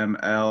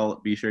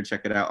 FML. Be sure to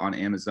check it out on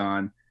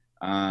Amazon.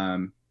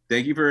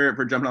 Thank you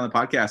for jumping on the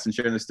podcast and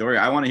sharing the story.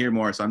 I want to hear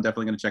more, so I'm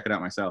definitely going to check it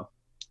out myself.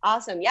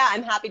 Awesome. Yeah,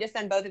 I'm happy to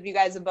send both of you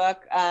guys a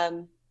book.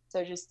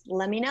 So just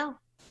let me know.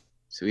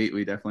 Sweet.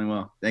 We definitely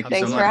will. Thank you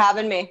Thanks so much. for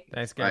having me.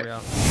 Thanks,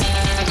 Gabrielle.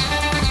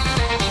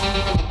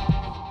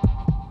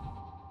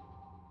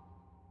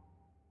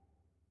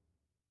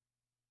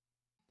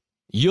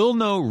 You'll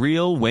know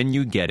real when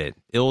you get it.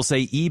 It'll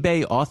say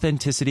eBay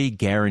Authenticity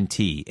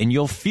Guarantee, and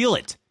you'll feel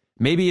it.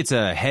 Maybe it's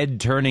a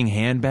head-turning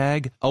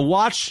handbag, a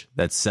watch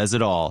that says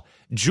it all,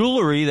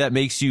 jewelry that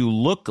makes you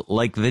look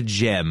like the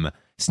gem,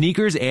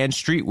 sneakers and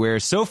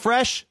streetwear so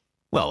fresh,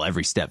 well,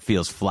 every step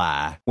feels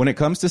fly. When it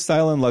comes to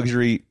style and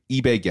luxury,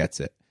 eBay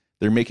gets it.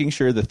 They're making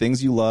sure the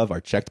things you love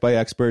are checked by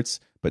experts,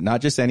 but not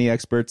just any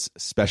experts,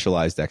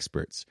 specialized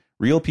experts.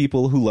 Real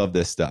people who love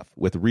this stuff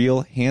with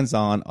real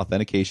hands-on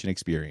authentication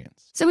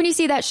experience. So when you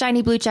see that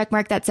shiny blue check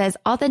mark that says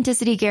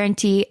Authenticity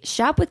Guarantee,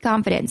 shop with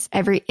confidence.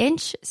 Every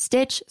inch,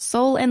 stitch,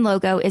 sole, and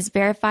logo is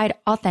verified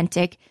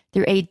authentic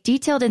through a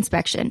detailed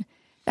inspection.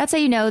 That's how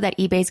you know that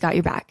eBay's got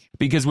your back.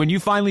 Because when you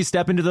finally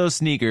step into those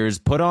sneakers,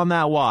 put on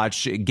that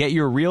watch, get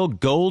your real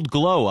gold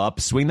glow up,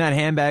 swing that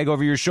handbag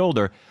over your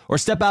shoulder, or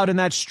step out in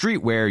that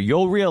streetwear,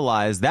 you'll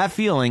realize that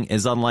feeling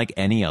is unlike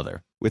any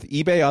other. With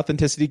eBay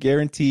Authenticity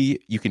Guarantee,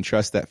 you can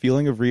trust that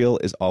feeling of real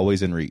is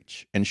always in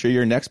reach. Ensure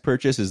your next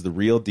purchase is the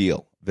real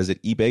deal.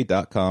 Visit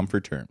ebay.com for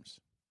terms.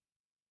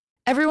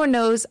 Everyone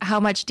knows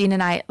how much Dean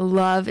and I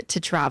love to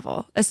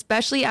travel,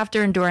 especially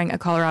after enduring a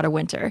Colorado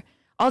winter.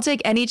 I'll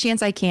take any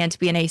chance I can to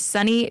be in a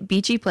sunny,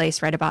 beachy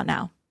place right about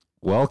now.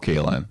 Well,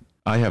 Kaylin,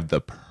 I have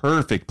the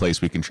perfect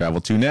place we can travel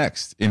to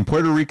next. In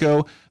Puerto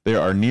Rico, there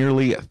are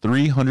nearly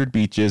 300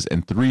 beaches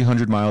and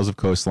 300 miles of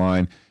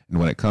coastline. And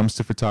when it comes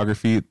to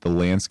photography, the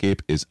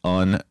landscape is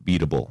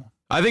unbeatable.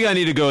 I think I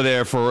need to go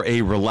there for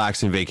a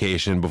relaxing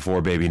vacation before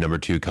baby number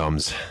 2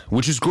 comes,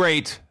 which is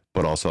great,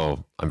 but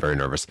also I'm very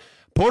nervous.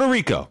 Puerto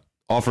Rico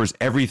offers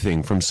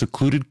everything from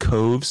secluded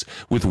coves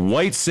with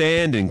white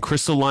sand and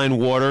crystalline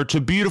water to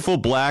beautiful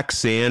black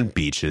sand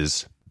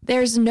beaches.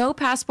 There's no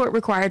passport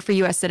required for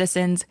U.S.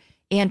 citizens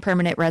and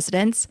permanent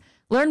residents.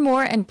 Learn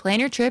more and plan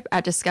your trip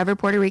at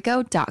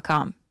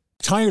discoverpuertorico.com.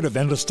 Tired of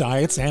endless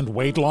diets and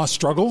weight loss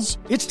struggles?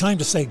 It's time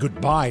to say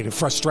goodbye to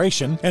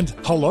frustration and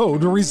hello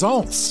to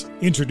results.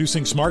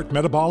 Introducing Smart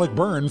Metabolic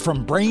Burn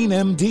from Brain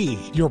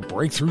MD, your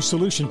breakthrough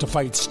solution to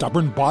fight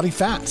stubborn body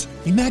fat.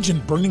 Imagine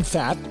burning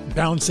fat,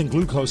 balancing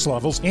glucose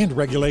levels, and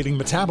regulating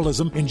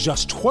metabolism in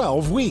just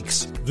 12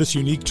 weeks. This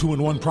unique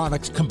 2-in-1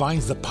 product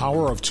combines the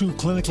power of 2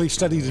 clinically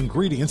studied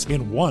ingredients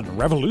in one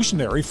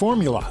revolutionary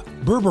formula.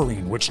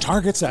 Berberine, which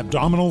targets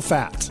abdominal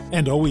fat,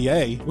 and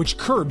OEA, which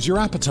curbs your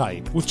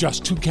appetite. With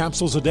just 2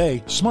 capsules a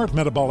day, Smart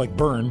Metabolic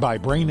Burn by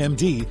Brain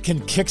MD can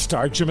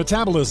kickstart your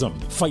metabolism,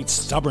 fight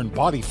stubborn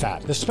body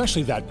fat, especially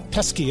that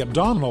pesky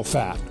abdominal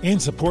fat,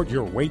 and support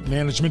your weight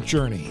management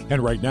journey.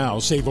 And right now,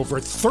 save over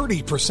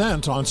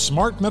 30% on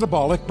Smart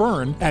Metabolic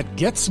Burn at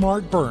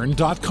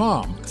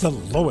GetSmartBurn.com. The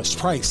lowest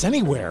price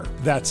anywhere.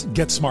 That's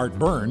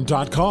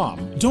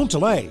GetSmartBurn.com. Don't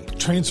delay.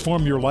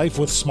 Transform your life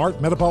with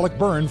Smart Metabolic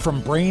Burn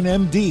from Brain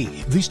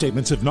MD. These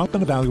statements have not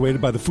been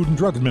evaluated by the Food and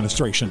Drug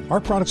Administration.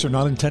 Our products are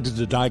not intended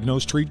to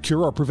diagnose, treat,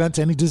 cure, or prevent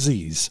any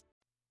disease.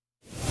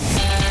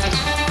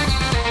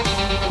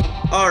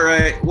 All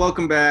right,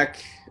 welcome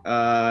back.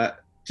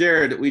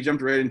 Jared, we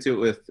jumped right into it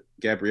with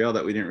Gabrielle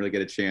that we didn't really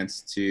get a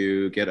chance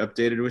to get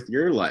updated with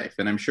your life.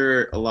 And I'm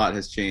sure a lot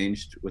has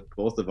changed with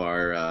both of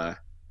our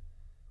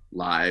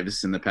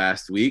lives in the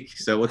past week.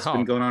 So what's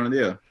been going on with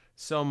you?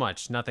 So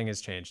much. Nothing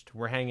has changed.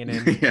 We're hanging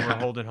in. Yeah. We're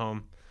holding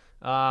home.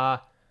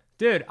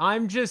 Dude,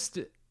 I'm just...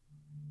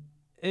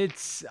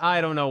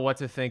 I don't know what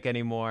to think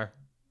anymore.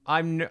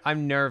 I'm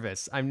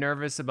nervous. I'm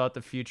nervous about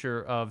the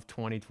future of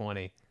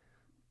 2020.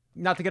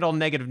 Not to get all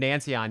negative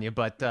Nancy on you,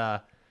 but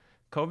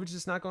COVID's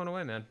just not going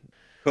away, man.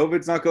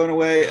 COVID's not going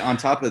away. On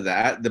top of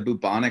that, the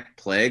bubonic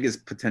plague is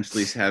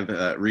potentially have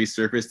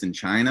resurfaced in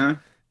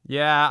China.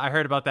 Yeah, I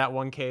heard about that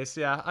one case.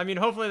 Yeah, I mean,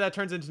 hopefully that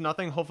turns into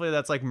nothing. Hopefully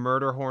that's like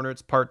Murder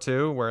Hornets Part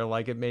 2, where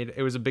like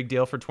it was a big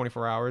deal for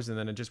 24 hours and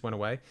then it just went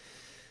away.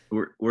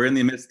 We're in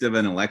the midst of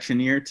an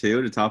election year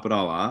too, to top it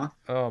all off.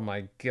 Oh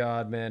my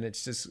God, man,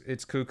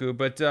 it's cuckoo.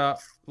 But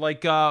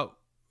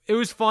it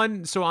was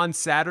fun. So on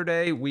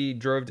Saturday we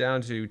drove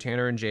down to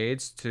Tanner and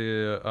Jade's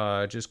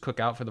to just cook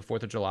out for the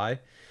 4th of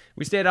July.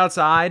 We stayed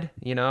outside.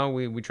 You know,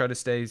 we tried to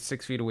stay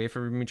 6 feet away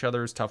from each other.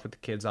 It was tough with the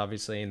kids,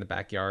 obviously, in the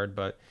backyard,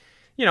 but.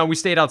 You know, we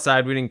stayed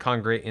outside. We didn't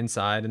congregate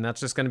inside, and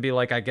that's just going to be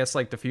like, I guess,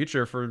 like the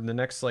future for the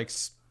next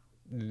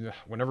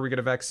whenever we get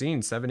a vaccine,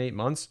 7-8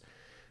 months.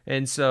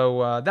 And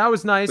so that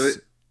was nice.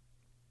 So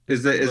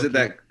is it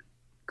that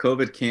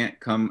COVID can't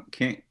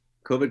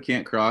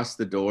cross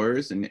the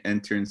doors and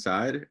enter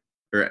inside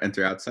or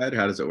enter outside?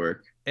 How does it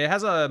work? It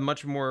has a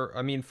much more.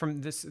 I mean,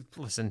 from this.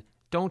 Listen,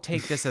 don't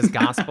take this as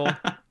gospel.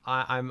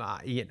 I'm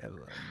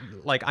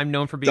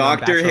known for being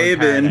Dr.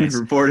 Haven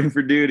reporting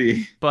for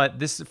duty. But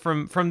this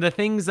from the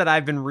things that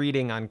I've been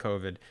reading on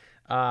COVID,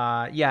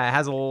 it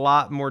has a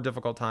lot more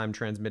difficult time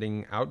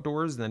transmitting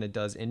outdoors than it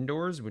does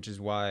indoors, which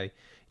is why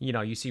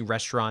you see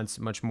restaurants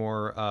much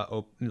more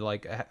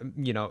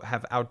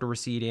have outdoor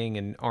seating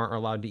and aren't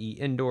allowed to eat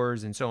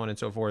indoors and so on and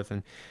so forth.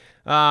 And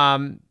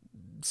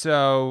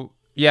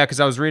because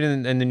I was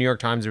reading in the New York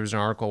Times, there was an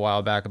article a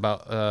while back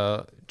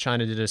about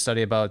China did a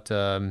study about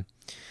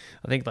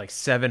I think like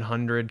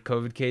 700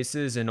 COVID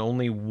cases, and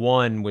only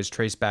one was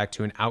traced back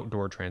to an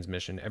outdoor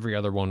transmission. Every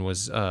other one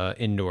was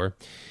indoor.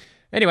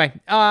 Anyway,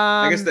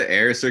 I guess the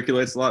air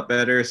circulates a lot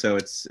better, so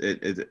it's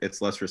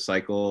less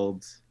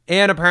recycled.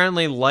 And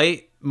apparently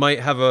light might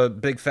have a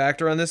big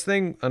factor on this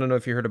thing. I don't know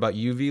if you heard about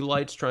UV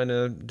lights trying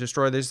to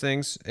destroy these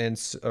things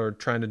or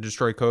trying to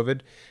destroy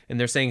COVID. And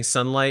they're saying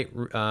sunlight,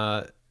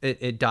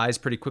 it dies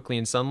pretty quickly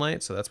in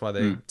sunlight, so that's why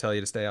they tell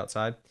you to stay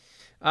outside.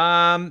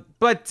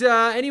 But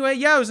anyway,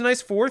 it was a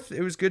nice 4th.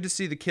 It was good to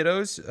see the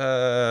kiddos,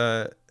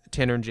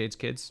 Tanner and Jade's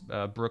kids,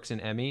 Brooks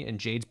and Emmy, and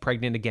Jade's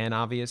pregnant again,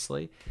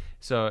 obviously.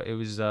 So it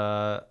was,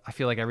 I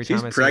feel like every time I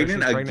see her, she's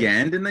pregnant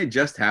again. Didn't they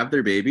just have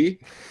their baby?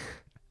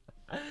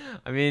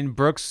 I mean,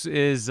 Brooks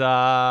is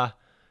going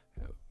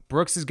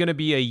to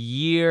be a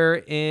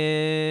year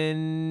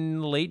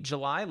in late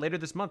July, later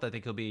this month. I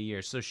think he'll be a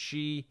year. So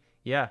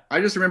yeah. I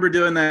just remember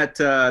doing that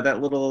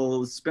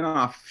little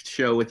spinoff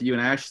show with you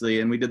and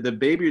Ashley, and we did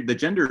the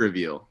gender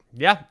reveal.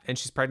 Yeah, and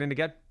she's pregnant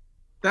again.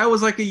 That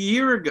was like a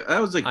year ago. That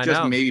was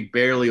maybe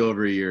barely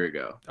over a year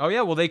ago. Oh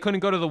yeah, well they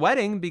couldn't go to the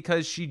wedding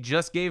because she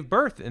just gave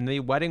birth, and the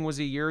wedding was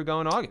a year ago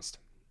in August.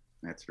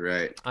 That's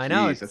right. I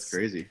know. Jeez, that's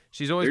crazy.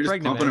 She's always They're just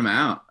pregnant. Pumping them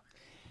out.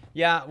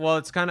 Yeah, well,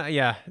 it's kind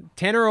of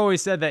Tanner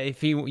always said that if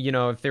they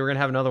were gonna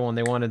have another one,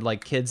 they wanted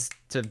like kids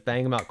to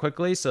bang them out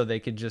quickly so they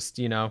could just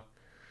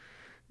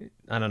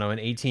I don't know, in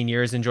 18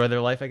 years, enjoy their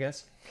life, I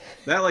guess.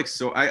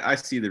 I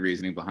see the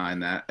reasoning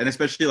behind that. And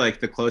especially like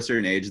the closer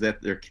in age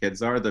that their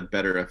kids are, the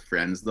better of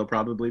friends they'll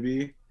probably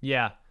be.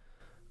 Yeah.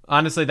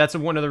 Honestly, that's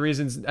one of the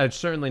reasons.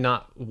 Certainly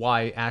not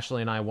why Ashley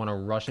and I want to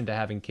rush into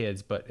having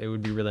kids, but it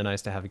would be really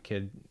nice to have a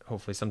kid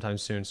hopefully sometime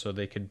soon so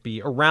they could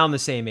be around the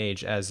same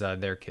age as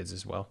their kids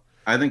as well.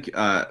 I think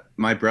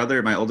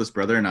my oldest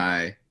brother and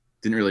I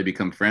didn't really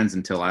become friends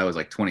until I was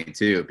like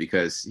 22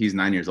 because he's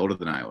 9 years older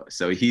than I was.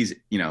 So he's,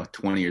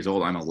 20 years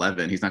old. I'm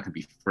 11. He's not going to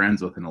be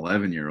friends with an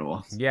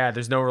 11-year-old. Yeah,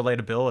 there's no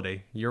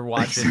relatability. You're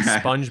watching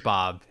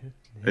SpongeBob.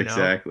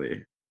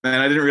 Exactly. And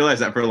I didn't realize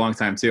that for a long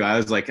time too. I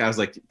was like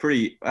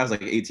 18,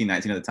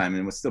 19 at the time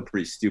and was still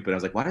pretty stupid. I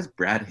was like, why does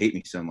Brad hate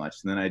me so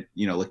much? And then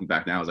looking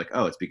back now, I was like,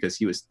 oh, it's because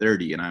he was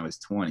 30 and I was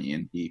 20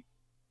 and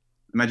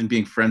imagine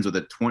being friends with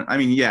a 20. I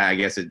mean, yeah, I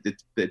guess it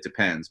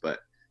depends, but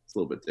it's a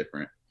little bit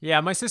different. Yeah,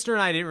 my sister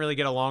and I didn't really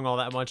get along all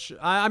that much.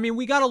 I mean,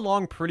 we got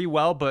along pretty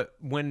well, but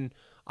when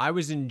I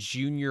was in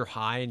junior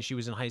high and she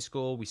was in high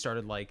school, we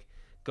started like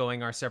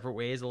going our separate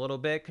ways a little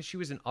bit because she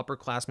was an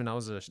upperclassman. I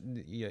was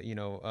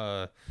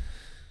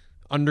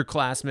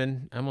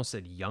underclassman. I almost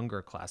said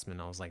younger classman.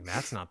 I was like,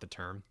 that's not the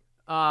term.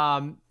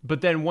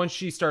 But then once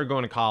she started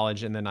going to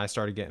college and then I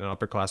started getting an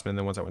upperclassman, and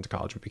then once I went to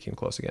college, we became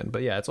close again.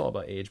 But yeah, it's all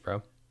about age,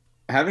 bro.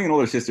 Having an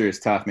older sister is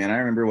tough, man. I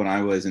remember when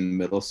I was in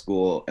middle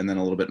school and then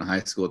a little bit in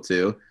high school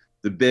too,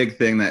 the big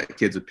thing that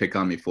kids would pick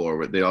on me for,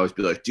 where they'd always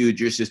be like, dude,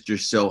 your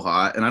sister's so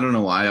hot. And I don't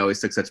know why I always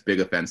took such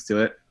big offense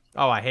to it.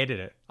 Oh, I hated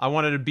it. I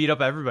wanted to beat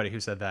up everybody who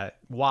said that.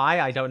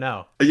 Why? I don't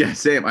know. Yeah,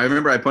 same. I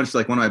remember I punched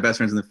like one of my best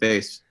friends in the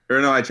face. Or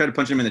no, I tried to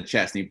punch him in the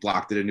chest and he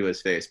blocked it into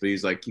his face. But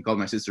he called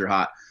my sister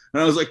hot.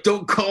 And I was like,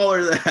 don't call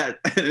her that.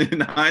 And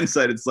in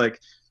hindsight, it's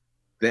like,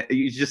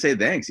 you just say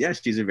thanks. Yeah,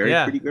 she's a very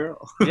pretty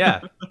girl.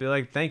 Yeah. Be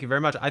like, thank you very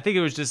much. I think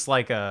it was just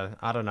like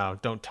I don't know,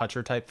 don't touch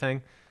her type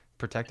thing.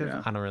 Protective?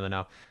 Yeah. I don't really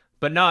know.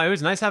 But no, it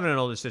was nice having an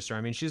older sister.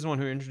 I mean, she's the one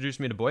who introduced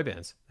me to boy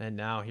bands. And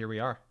now here we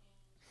are.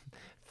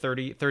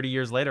 30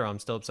 years later, I'm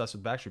still obsessed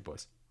with Backstreet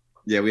Boys.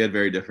 Yeah, we had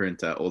very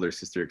different older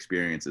sister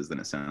experiences than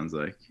it sounds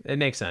like. It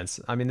makes sense.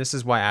 I mean, this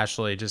is why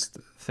Ashley just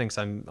thinks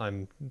I'm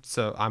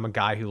a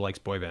guy who likes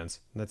boy bands.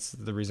 That's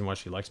the reason why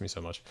she likes me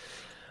so much.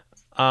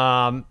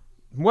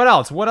 What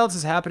else? What else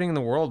is happening in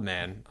the world,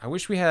 man? I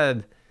wish we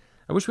had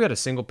a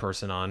single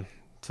person on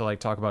to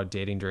like talk about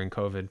dating during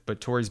COVID.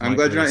 But Tori's. I'm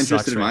glad you're not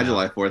interested in my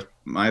July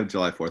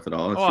 4th at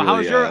all. It's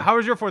how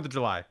was your 4th of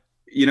July?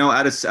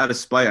 Out of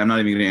spite, I'm not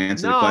even going to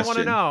answer the question. No, I want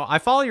to know. I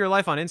follow your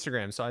life on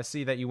Instagram, so I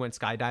see that you went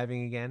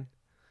skydiving again.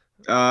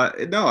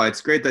 No, it's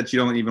great that you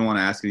don't even want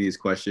to ask me these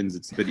questions.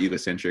 It's a bit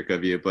egocentric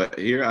of you, but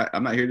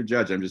I'm not here to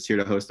judge. I'm just here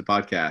to host a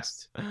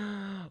podcast.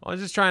 I was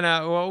just trying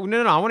to. Well,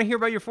 no. I want to hear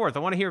about your 4th. I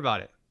want to hear about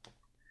it.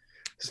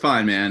 It's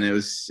fine, man. It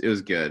was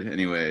good.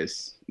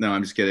 Anyways, no,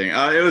 I'm just kidding.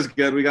 It was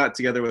good. We got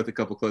together with a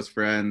couple close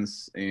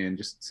friends and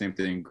just same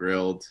thing,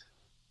 grilled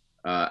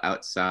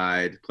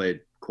outside,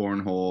 played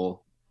cornhole.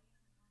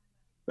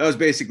 That was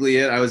basically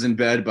it. I was in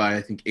bed by,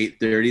 I think,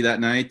 8:30 that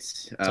night.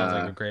 Sounds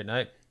like a great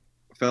night.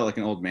 Felt like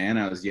an old man.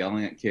 I was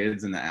yelling at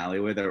kids in the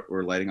alleyway that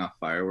were lighting off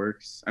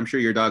fireworks. I'm sure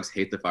your dogs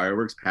hate the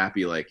fireworks.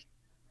 Pappy, like,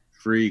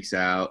 freaks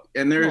out.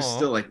 And there's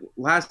still, like,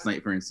 last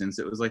night, for instance,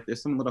 it was like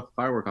there's someone lit a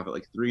firework off at,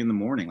 like, 3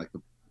 a.m, like, a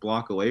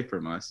block away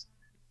from us.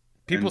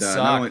 People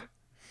suck.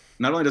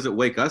 Not only does it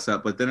wake us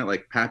up, but then it,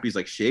 like, Pappy's,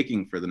 like,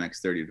 shaking for the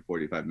next 30 to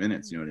 45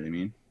 minutes. You know what I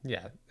mean?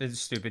 Yeah, it's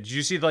stupid. Did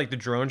you see like the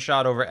drone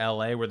shot over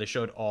LA where they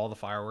showed all the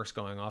fireworks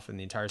going off in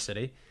the entire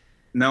city?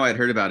 No, I'd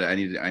heard about it. I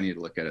need to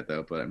look at it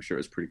though, but I'm sure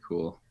it was pretty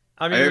cool.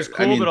 I mean, it was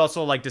cool, but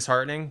also like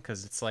disheartening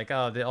because it's like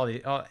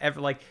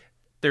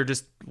they're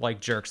just like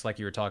jerks, like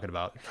you were talking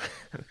about.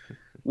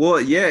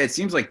 Well, yeah, it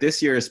seems like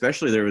this year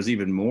especially there was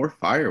even more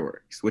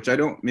fireworks, which I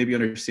don't maybe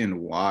understand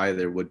why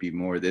there would be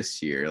more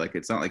this year. Like,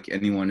 it's not like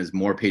anyone is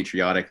more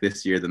patriotic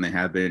this year than they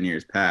have been in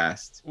years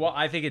past. Well,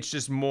 I think it's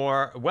just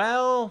more.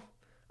 Well.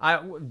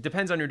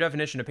 Depends on your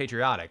definition of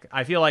patriotic.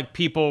 I feel like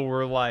people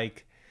were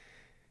like,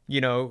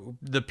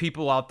 the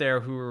people out there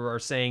who are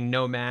saying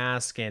no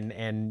mask and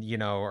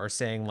are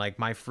saying like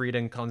my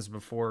freedom comes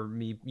before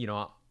me,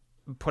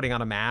 putting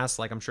on a mask.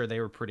 Like, I'm sure they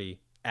were pretty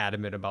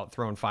adamant about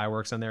throwing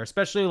fireworks in there,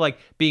 especially like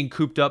being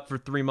cooped up for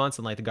 3 months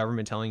and like the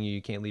government telling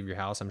you can't leave your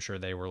house. I'm sure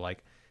they were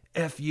like,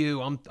 F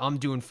you, I'm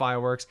doing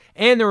fireworks.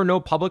 And there were no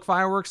public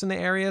fireworks in the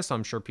area, so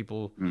I'm sure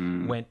people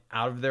went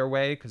out of their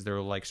way because they were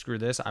like, screw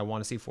this, I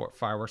want to see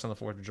fireworks on the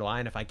 4th of July,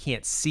 and if I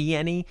can't see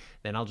any,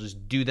 then I'll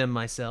just do them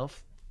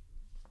myself.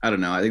 I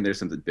don't know. I think there's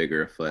something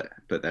bigger afoot,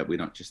 but that we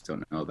don't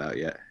know about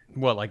yet.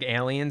 What, like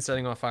aliens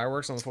setting off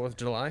fireworks on the 4th of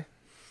July?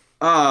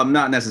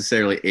 Not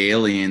necessarily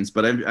aliens,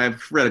 but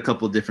I've read a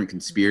couple of different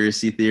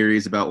conspiracy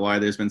theories about why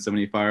there's been so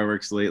many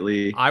fireworks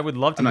lately. I would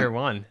love to hear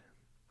one.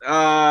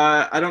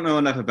 I don't know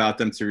enough about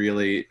them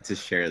to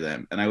share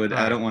them, and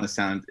I don't want to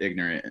sound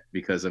ignorant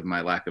because of my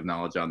lack of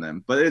knowledge on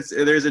them. But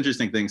there's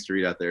interesting things to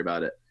read out there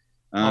about it.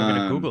 I'm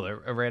gonna Google it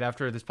right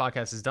after this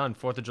podcast is done.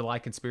 4th of July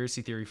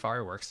conspiracy theory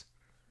fireworks.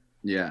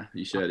 Yeah,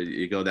 you should.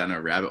 You go down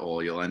a rabbit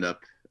hole, you'll end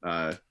up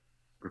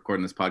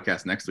recording this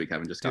podcast next week,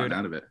 having just gotten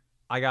out of it.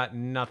 I got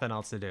nothing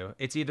else to do.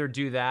 It's either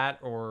do that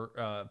or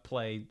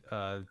play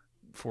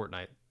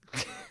Fortnite.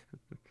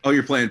 Oh,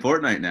 you're playing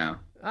Fortnite now.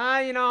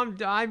 I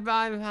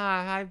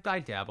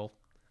dabble.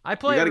 I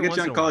play. You gotta get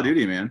you on Call of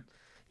Duty, man.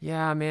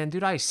 Yeah, man,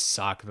 dude, I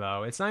suck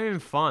though. It's not even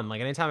fun.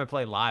 Like anytime I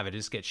play live, I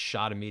just get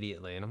shot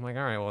immediately, and I'm like,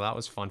 all right, well, that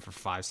was fun for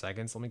 5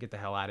 seconds. Let me get the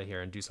hell out of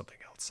here and do something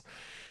else.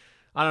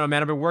 I don't know,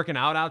 man. I've been working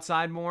out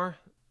outside more.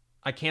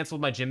 I canceled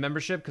my gym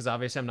membership because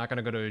obviously I'm not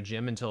gonna go to a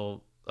gym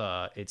until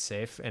it's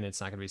safe, and it's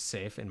not gonna be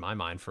safe in my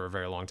mind for a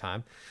very long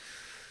time.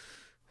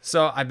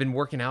 So I've been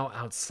working out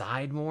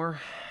outside more.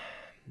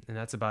 And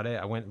that's about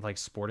it. I went like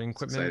sporting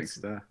equipment.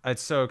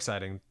 It's so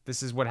exciting.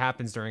 This is what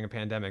happens during a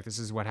pandemic. This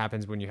is what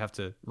happens when you have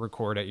to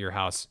record at your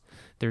house.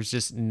 There's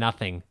just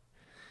nothing.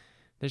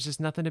 There's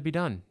just nothing to be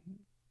done.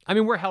 I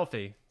mean, we're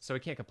healthy, so we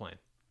can't complain.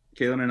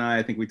 Kaylin and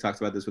I think we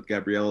talked about this with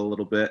Gabrielle a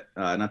little bit,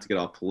 not to get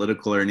all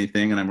political or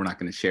anything, and we're not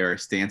going to share our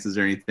stances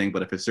or anything,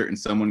 but if a certain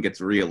someone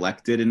gets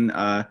reelected in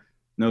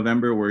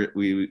November,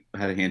 we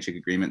had a handshake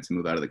agreement to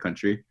move out of the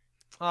country.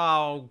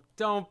 Oh,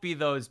 don't be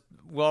those.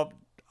 Well,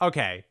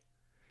 okay.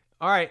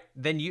 All right,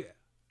 then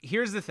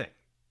here's the thing.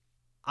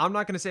 I'm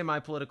not going to say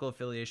my political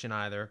affiliation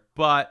either,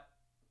 but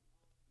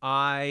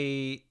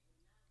okay,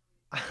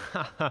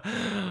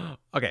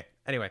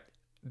 anyway,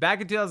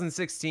 back in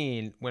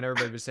 2016, when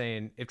everybody was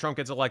saying, if Trump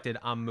gets elected,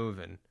 I'm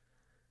moving,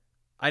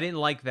 I didn't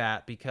like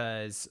that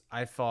because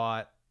I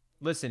thought,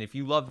 listen, if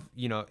you love,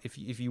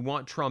 if you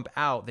want Trump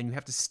out, then you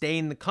have to stay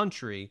in the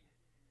country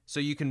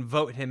so you can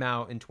vote him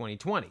out in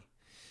 2020.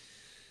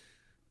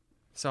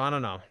 So I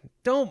don't know.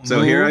 Don't move.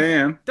 So here I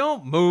am.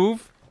 Don't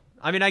move.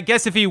 I mean, I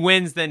guess if he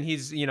wins, then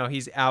he's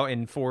out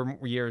in 4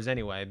 years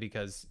anyway,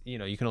 because,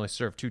 you can only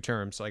serve 2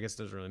 terms. So I guess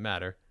it doesn't really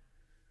matter.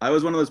 I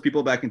was one of those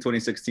people back in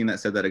 2016 that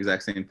said that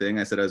exact same thing.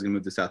 I said I was going to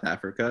move to South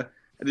Africa.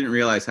 I didn't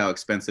realize how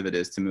expensive it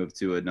is to move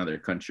to another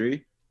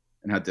country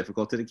and how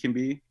difficult it can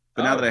be.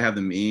 But now that I have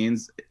the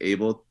means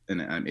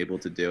and I'm able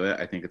to do it,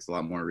 I think it's a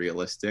lot more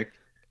realistic.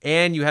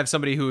 And you have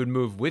somebody who would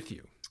move with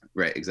you.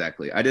 Right,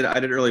 exactly. I did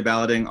early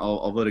balloting.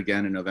 I'll vote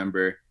again in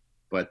November,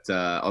 but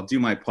I'll do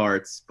my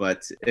parts.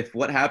 But if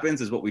what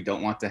happens is what we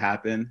don't want to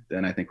happen,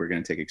 then I think we're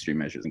going to take extreme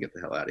measures and get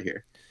the hell out of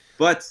here.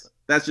 But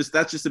that's just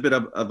a bit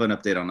of an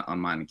update on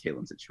mine and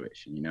Caitlin's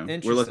situation. You know,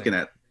 we're looking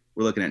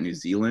at New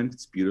Zealand.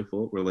 It's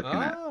beautiful. We're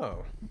looking at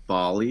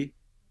Bali,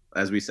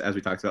 as we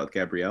talked about with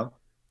Gabrielle.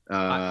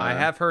 I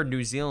have heard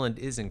New Zealand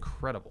is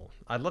incredible.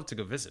 I'd love to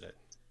go visit it.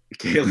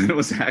 Caitlin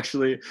was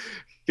actually,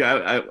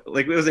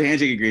 it was a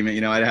handshake agreement.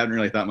 You know, I haven't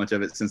really thought much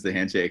of it since the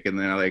handshake. And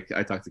then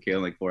I talked to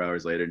Caitlin like 4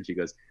 hours later, and she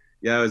goes,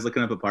 "Yeah, I was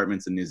looking up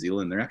apartments in New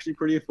Zealand. They're actually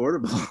pretty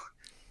affordable."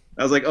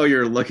 I was like, "Oh,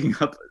 you're looking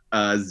up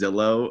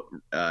Zillow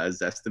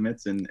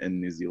estimates in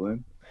New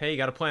Zealand?" Hey, you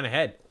got to plan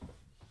ahead.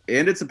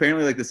 And it's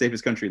apparently like the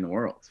safest country in the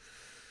world.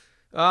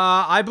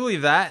 I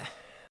believe that.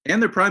 And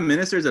their prime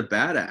minister is a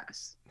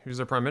badass. Who's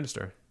their prime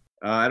minister?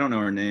 I don't know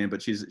her name,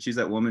 but she's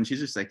that woman. She's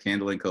just like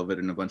handling COVID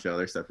and a bunch of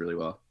other stuff really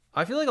well.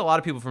 I feel like a lot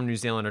of people from New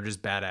Zealand are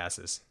just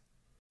badasses.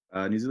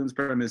 New Zealand's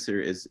prime minister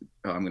is,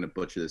 I'm going to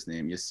butcher this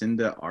name,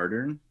 Jacinda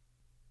Ardern.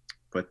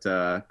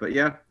 But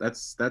yeah,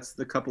 that's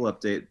the couple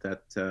update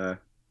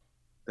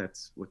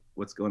that's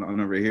what's going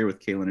on over here with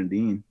Caitlin and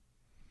Dean.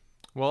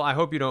 Well, I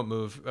hope you don't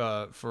move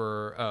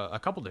for a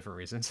couple different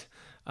reasons.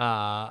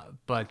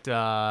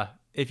 But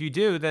if you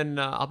do, then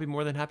I'll be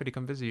more than happy to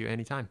come visit you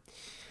anytime.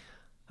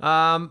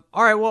 All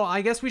right. Well,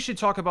 I guess we should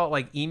talk about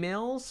like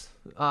emails.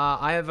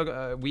 I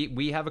have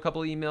we have a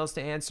couple of emails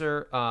to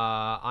answer.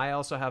 I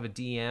also have a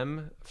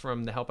DM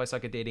from the Help I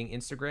Suck at Dating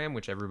Instagram,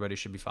 which everybody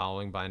should be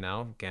following by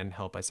now. Again,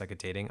 Help I Suck at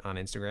Dating on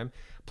Instagram.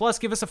 Plus,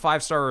 give us a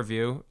 5-star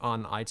review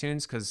on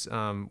iTunes because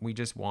we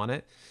just want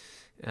it.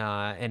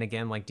 And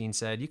again, like Dean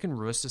said, you can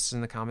roast us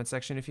in the comment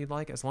section if you'd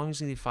like. As long as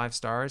you leave 5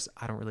 stars,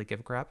 I don't really give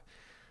a crap.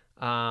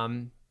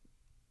 And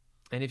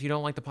if you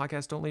don't like the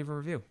podcast, don't leave a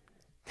review.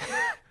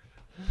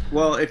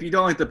 Well, if you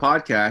don't like the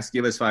podcast,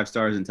 give us 5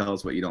 stars and tell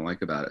us what you don't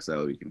like about it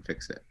so we can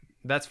fix it.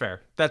 That's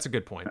fair. That's a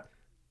good point.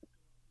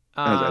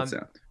 How does that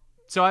sound?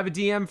 So I have a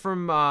DM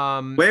from...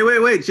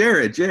 Wait.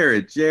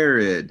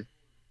 Jared.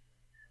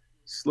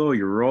 Slow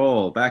your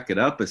roll. Back it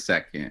up a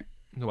second.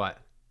 What?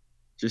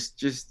 Just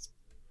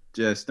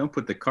don't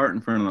put the cart in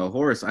front of the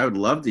horse. I would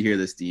love to hear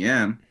this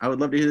DM. I would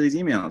love to hear these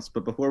emails.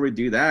 But before we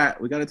do that,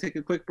 we got to take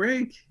a quick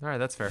break. All right,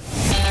 that's fair.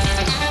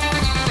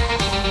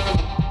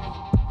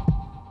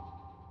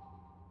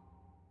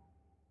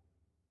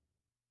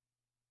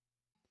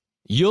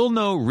 You'll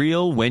know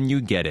real when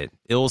you get it.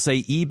 It'll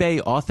say eBay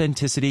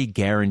Authenticity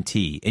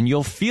Guarantee, and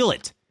you'll feel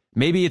it.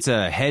 Maybe it's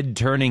a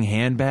head-turning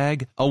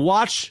handbag, a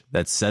watch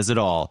that says it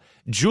all,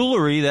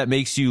 jewelry that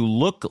makes you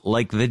look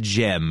like the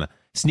gem,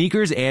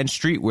 sneakers and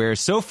streetwear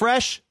so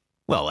fresh,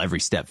 well,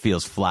 every step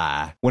feels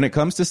fly. When it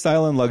comes to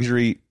style and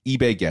luxury,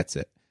 eBay gets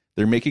it.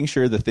 They're making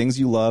sure the things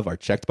you love are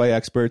checked by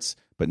experts,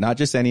 but not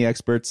just any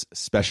experts,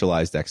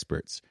 specialized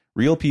experts.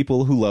 Real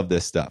people who love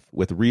this stuff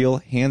with real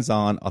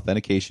hands-on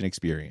authentication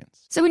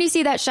experience. So when you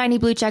see that shiny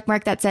blue check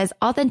mark that says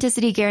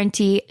Authenticity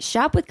Guarantee,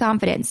 shop with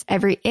confidence.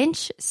 Every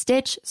inch,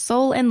 stitch,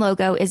 sole, and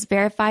logo is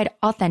verified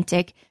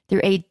authentic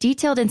through a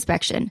detailed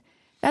inspection.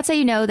 That's how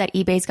you know that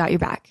eBay's got your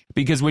back.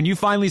 Because when you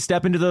finally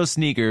step into those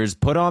sneakers,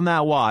 put on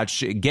that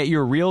watch, get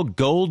your real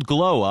gold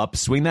glow up,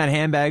 swing that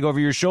handbag over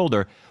your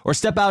shoulder, or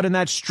step out in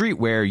that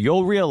streetwear,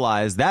 you'll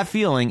realize that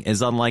feeling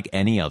is unlike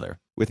any other.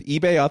 With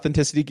eBay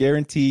Authenticity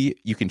Guarantee,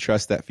 you can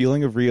trust that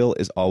feeling of real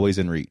is always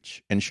in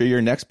reach. Ensure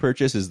your next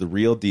purchase is the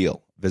real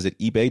deal. Visit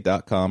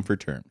ebay.com for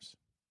terms.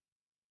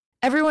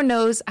 Everyone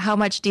knows how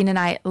much Dean and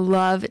I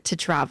love to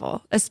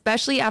travel,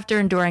 especially after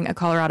enduring a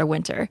Colorado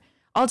winter.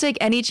 I'll take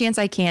any chance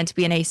I can to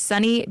be in a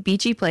sunny,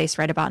 beachy place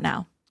right about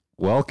now.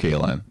 Well,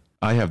 Kaylin,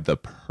 I have the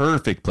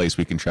perfect place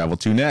we can travel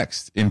to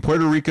next. In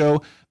Puerto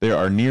Rico, there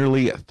are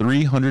nearly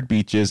 300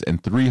 beaches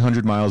and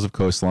 300 miles of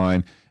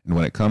coastline. And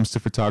when it comes to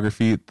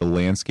photography, the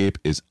landscape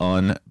is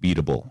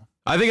unbeatable.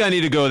 I think I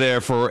need to go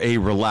there for a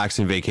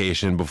relaxing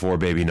vacation before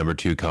baby number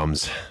 2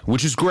 comes,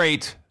 which is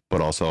great,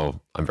 but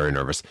also I'm very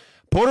nervous.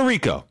 Puerto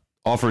Rico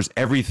offers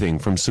everything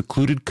from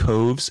secluded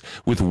coves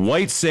with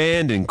white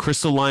sand and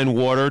crystalline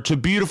water to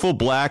beautiful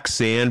black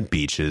sand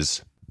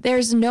beaches.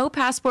 There's no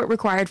passport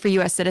required for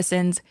U.S.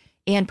 citizens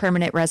and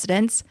permanent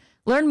residents.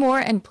 Learn more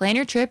and plan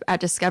your trip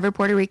at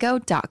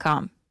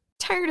discoverpuertorico.com.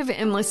 Tired of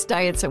endless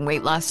diets and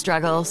weight loss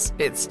struggles?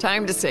 It's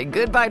time to say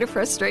goodbye to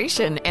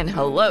frustration and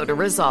hello to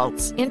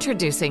results.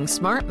 Introducing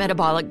Smart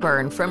Metabolic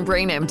Burn from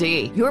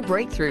BrainMD, your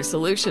breakthrough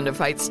solution to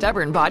fight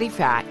stubborn body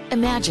fat.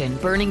 Imagine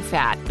burning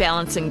fat,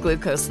 balancing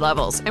glucose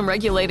levels, and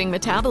regulating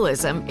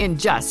metabolism in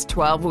just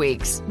 12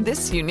 weeks.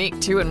 This unique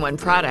 2-in-1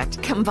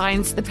 product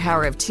combines the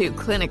power of 2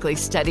 clinically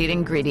studied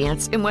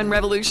ingredients in one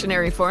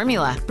revolutionary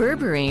formula.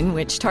 Berberine,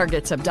 which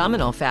targets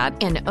abdominal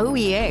fat, and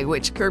OEA,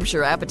 which curbs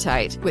your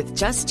appetite. With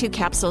just 2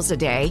 capsules a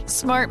day,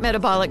 Smart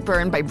Metabolic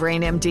Burn by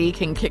Brain MD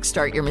can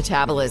kickstart your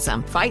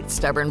metabolism, fight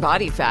stubborn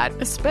body fat,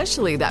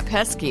 especially that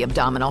pesky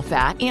abdominal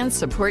fat, and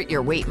support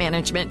your weight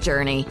management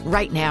journey.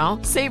 Right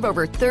now, save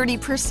over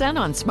 30%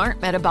 on Smart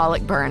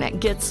Metabolic Burn at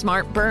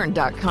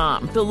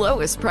GetSmartBurn.com. The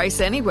lowest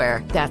price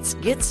anywhere. That's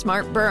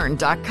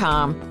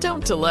GetSmartBurn.com.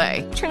 Don't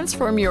delay.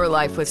 Transform your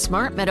life with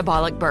Smart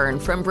Metabolic Burn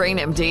from Brain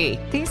MD.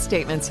 These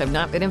statements have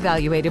not been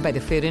evaluated by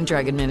the Food and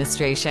Drug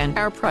Administration.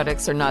 Our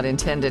products are not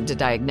intended to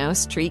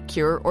diagnose, treat,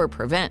 cure, or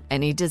prevent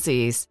any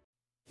disease.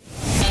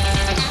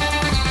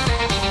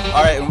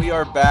 All right, and we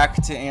are back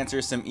to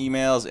answer some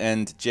emails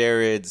and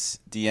Jared's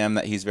DM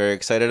that he's very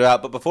excited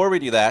about. But before we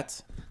do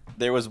that,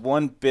 there was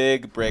one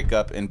big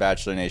breakup in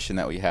Bachelor Nation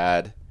that we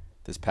had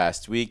this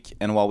past week.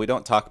 And while we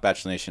don't talk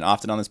Bachelor Nation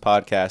often on this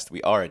podcast,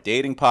 we are a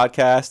dating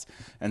podcast.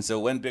 And so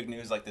when big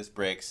news like this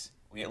breaks,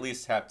 we at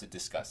least have to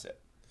discuss it.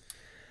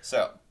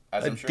 So,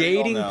 as I'm sure you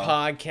all dating know,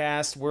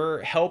 podcast.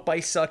 We're Help I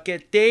Suck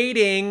at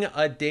Dating,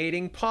 a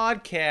dating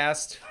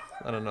podcast.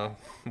 I don't know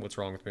what's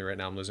wrong with me right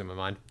now. I'm losing my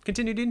mind.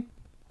 Continue, Dean.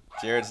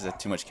 Jared's had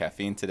too much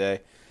caffeine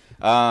today.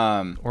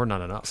 Or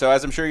not enough. So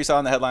as I'm sure you saw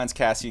in the headlines,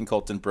 Cassie and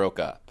Colton broke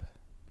up.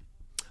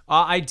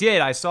 I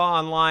did. I saw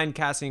online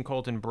Cassie and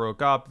Colton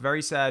broke up.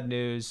 Very sad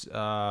news.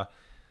 I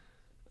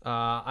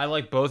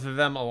like both of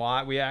them a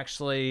lot. We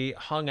actually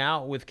hung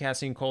out with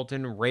Cassie and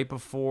Colton right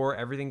before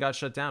everything got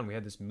shut down. We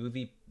had this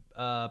movie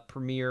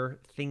premiere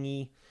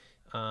thingy.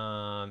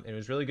 It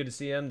was really good to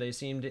see them. They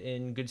seemed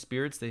in good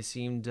spirits. They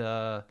seemed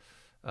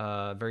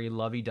very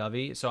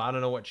lovey-dovey. So I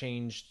don't know what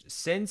changed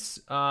since.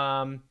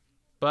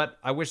 But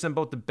I wish them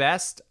both the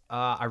best.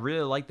 I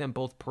really like them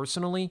both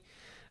personally.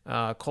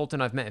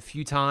 Colton I've met a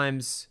few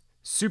times.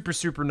 Super,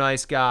 super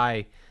nice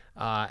guy.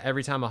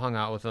 Every time I hung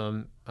out with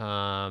him.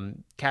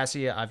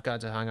 Cassie, I've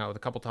got to hang out with a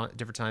couple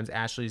different times.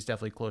 Ashley's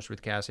definitely close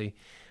with Cassie.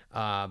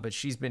 But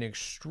she's been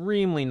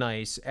extremely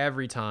nice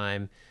every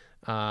time,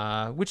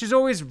 which is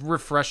always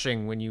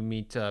refreshing when you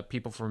meet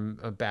people from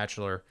a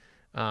Bachelor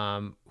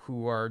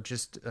who are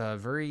just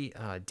very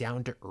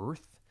down to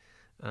earth.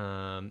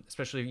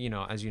 Especially, you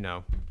know, as you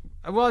know.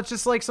 Well, it's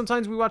just like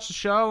sometimes we watch the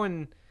show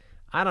and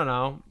I don't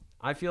know.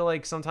 I feel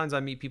like sometimes I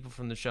meet people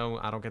from the show,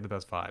 I don't get the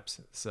best vibes.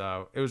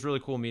 So it was really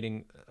cool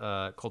meeting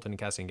Colton and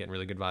Cassie and getting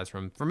really good vibes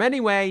from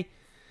anyway.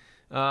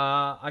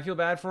 I feel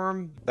bad for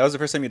him. That was the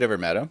first time you'd ever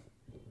met him?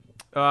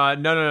 No.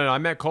 I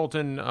met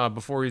Colton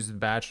before he was the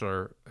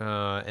Bachelor.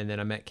 And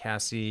then I met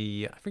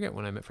Cassie. I forget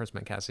when I first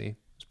met Cassie. It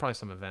was probably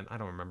some event. I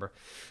don't remember.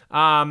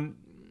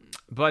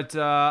 But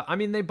I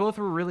mean, they both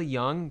were really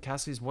young.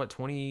 Cassie's,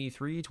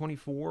 23,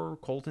 24?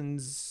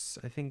 Colton's,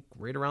 I think,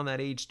 right around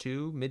that age,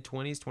 too.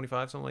 Mid-20s,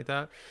 25, something like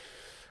that.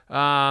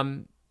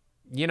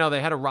 You know,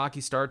 they had a rocky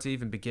start to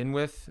even begin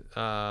with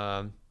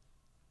her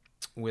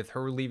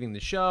leaving the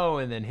show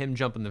and then him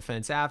jumping the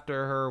fence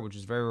after her, which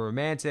is very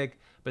romantic,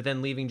 but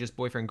then leaving just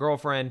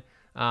boyfriend-girlfriend.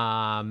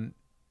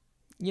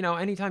 You know,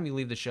 anytime you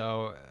leave the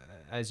show,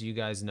 as you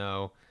guys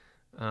know,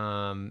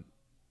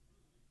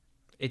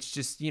 it's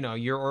just, you know,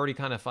 you're already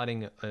kind of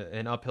fighting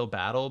an uphill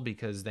battle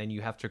because then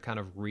you have to kind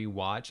of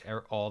rewatch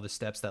all the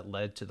steps that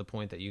led to the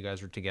point that you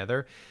guys are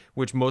together,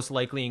 which most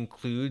likely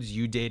includes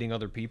you dating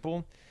other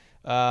people.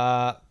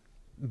 But,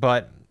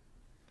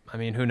 I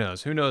mean, who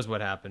knows? Who knows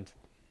what happened?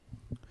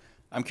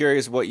 I'm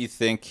curious what you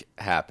think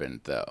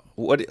happened, though.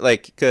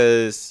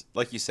 Because,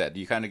 like you said,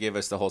 you kind of gave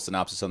us the whole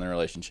synopsis on their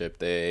relationship.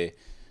 They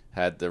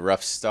had the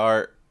rough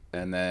start,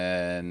 and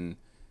then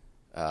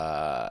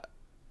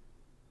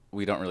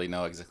we don't really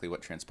know exactly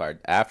what transpired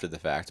after the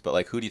fact. But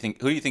like, who do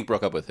you think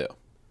broke up with who?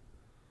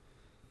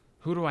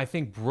 Who do I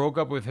think broke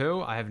up with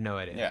who? I have no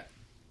idea.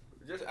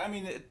 Yeah,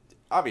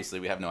 obviously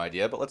we have no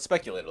idea, but let's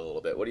speculate a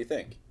little bit. What do you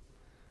think?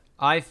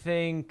 I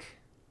think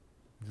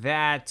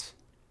that,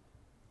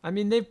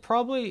 they've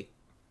probably,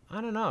 I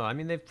don't know. I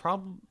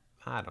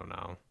don't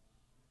know.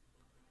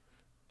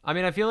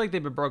 I feel like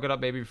they've been broken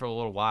up maybe for a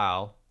little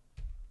while,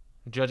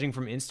 judging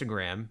from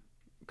Instagram,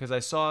 because I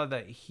saw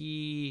that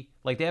they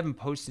haven't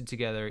posted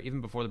together even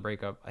before the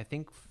breakup. I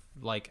think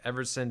like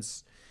ever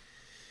since,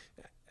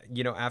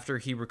 you know, after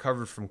he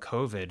recovered from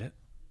COVID,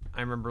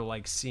 I remember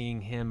like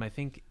seeing him, I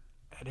think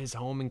at his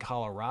home in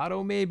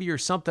Colorado maybe, or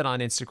something on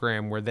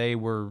Instagram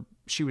where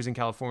she was in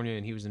California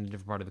and he was in a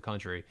different part of the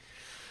country.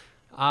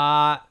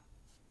 I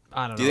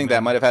don't know. Do you think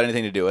that might have had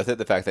anything to do with it?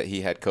 The fact that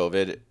he had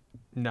COVID?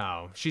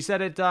 No, she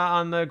said it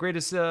on the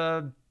greatest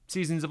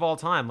seasons of all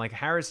time. Like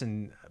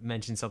Harrison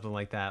mentioned something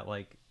like that.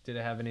 Like, did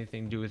it have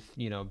anything to do with,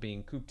 you know,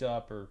 being cooped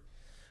up or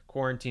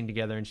quarantined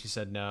together? And she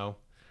said no.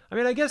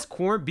 I guess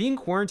being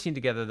quarantined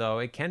together, though,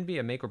 it can be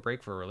a make or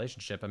break for a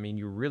relationship.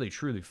 You really,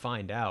 truly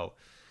find out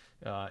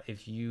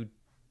if you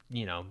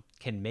know,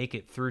 can make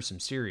it through some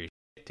serious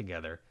shit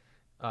together.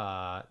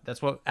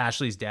 That's what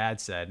Ashley's dad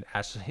said.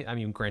 Ashley,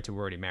 granted,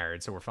 we're already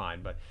married, so we're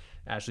fine. But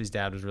Ashley's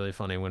dad was really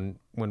funny when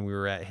we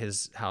were at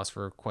his house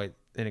for quite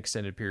an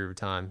extended period of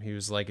time. He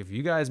was like, if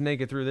you guys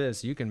make it through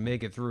this, you can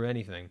make it through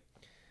anything.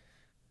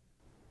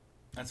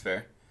 That's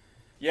fair.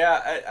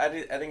 Yeah, I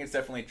think it's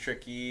definitely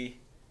tricky.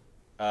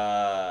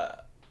 Well,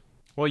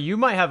 you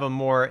might have a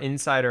more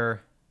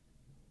insider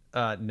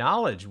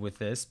knowledge with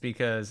this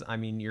because I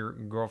mean your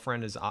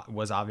girlfriend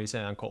was obviously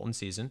on Colton's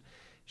season.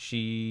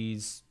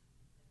 She's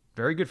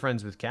very good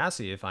friends with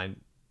Cassie, if I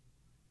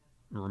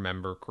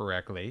remember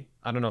correctly.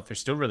 I don't know if they're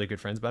still really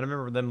good friends, but I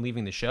remember them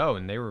leaving the show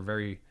and they were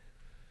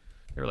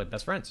like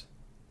best friends.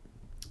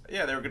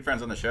 Yeah, they were good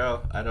friends on the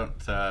show. I don't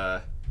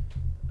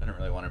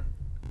really want to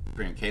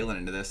bring Kaylin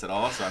into this at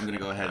all, so I'm going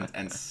to go ahead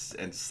and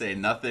say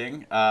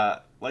nothing.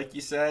 Like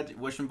you said,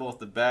 wish them both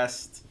the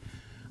best.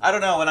 I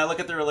don't know. When I look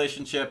at their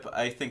relationship,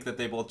 I think that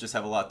they both just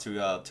have a lot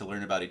to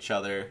learn about each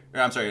other.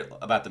 Or I'm sorry,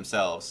 about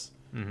themselves.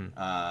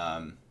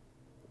 Mm-hmm.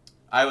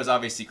 I was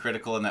obviously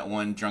critical in that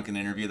one drunken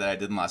interview that I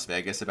did in Las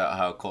Vegas about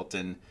how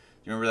Colton. Do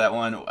you remember that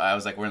one? I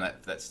was like wearing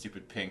that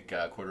stupid pink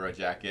corduroy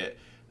jacket.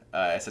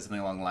 I said something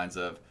along the lines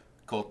of,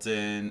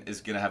 Colton is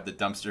going to have the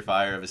dumpster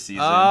fire of a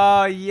season.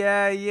 Oh,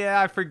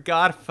 yeah. I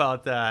forgot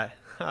about that.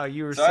 Oh,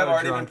 you were so I've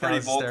already drunk. been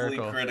pretty vocally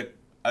critical.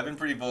 I've been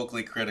pretty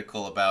vocally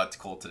critical about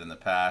Colton in the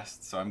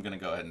past, so I'm going to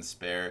go ahead and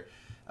spare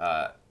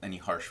any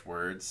harsh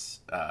words.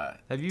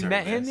 Have you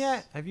met him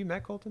yet? Have you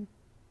met Colton?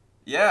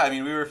 Yeah, I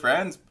mean, we were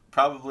friends.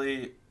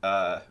 Probably,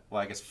 I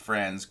guess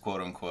friends,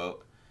 quote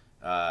unquote.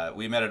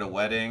 We met at a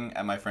wedding,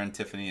 at my friend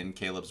Tiffany and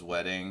Caleb's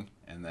wedding,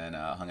 and then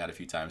hung out a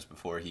few times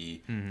before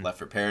he left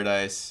for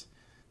Paradise.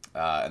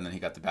 And then he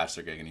got the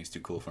Bachelor gig, and he's too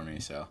cool for me.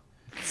 So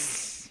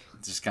it's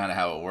just kind of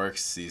how it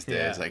works these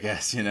days, I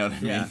guess. You know what I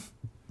mean?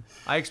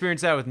 I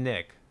experienced that with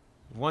Nick.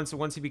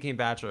 Once he became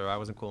Bachelor, I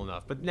wasn't cool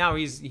enough. But now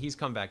he's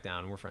come back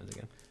down, and we're friends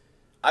again.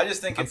 I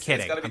just think it's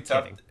got to be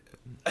tough.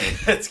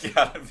 It's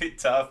got to be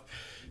tough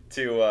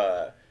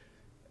to.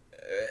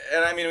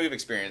 And I mean, we've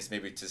experienced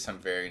maybe to some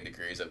varying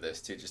degrees of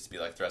this too, just to be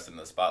like thrust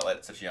into the spotlight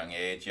at such a young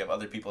age. You have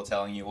other people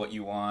telling you what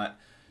you want.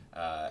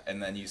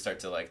 And then you start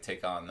to like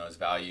take on those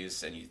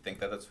values and you think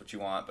that that's what you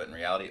want, but in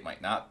reality it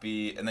might not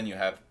be. And then you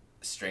have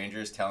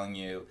strangers telling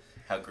you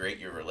how great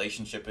your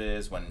relationship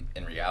is when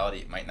in reality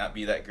it might not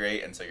be that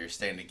great. And so you're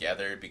staying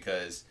together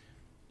because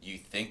you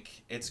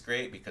think it's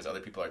great because other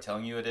people are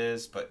telling you it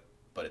is, but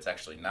it's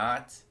actually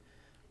not.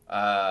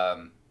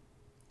 I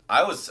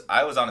was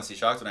honestly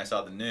shocked when I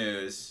saw the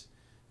news,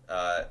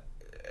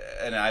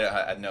 and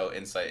I had no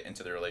insight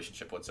into the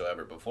relationship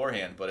whatsoever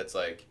beforehand, but it's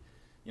like,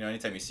 you know,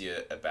 anytime you see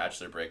a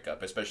Bachelor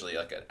breakup, especially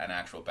like an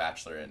actual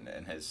Bachelor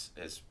and his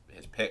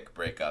pick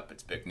breakup,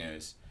 it's big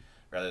news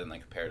rather than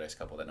like a Paradise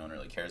couple that no one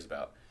really cares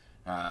about.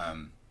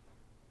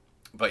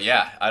 But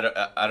yeah, I don't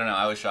know.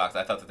 I was shocked.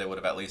 I thought that they would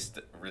have at least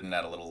ridden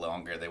that a little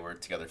longer. They were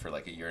together for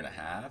like a year and a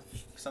half,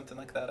 something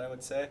like that, I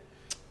would say.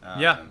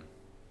 Yeah.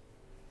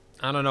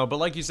 I don't know, but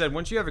like you said,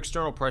 once you have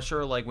external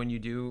pressure, like when you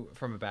do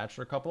from a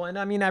Bachelor couple, and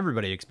I mean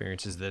everybody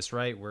experiences this,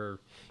 right? Where,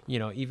 you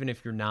know, even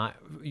if you're not,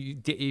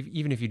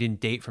 even if you didn't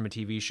date from a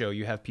TV show,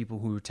 you have people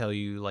who tell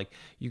you like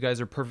you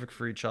guys are perfect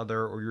for each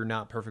other, or you're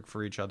not perfect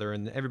for each other,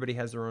 and everybody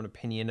has their own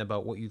opinion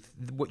about what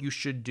you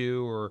should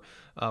do or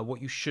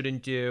what you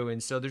shouldn't do,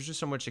 and so there's just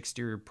so much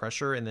exterior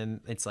pressure, and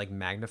then it's like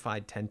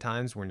magnified 10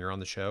 times when you're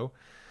on the show.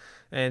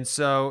 And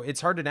so it's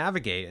hard to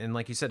navigate. And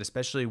like you said,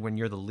 especially when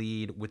you're the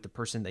lead with the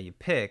person that you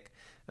pick,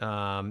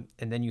 and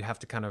then you have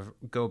to kind of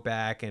go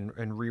back and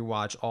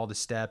rewatch all the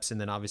steps. And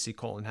then obviously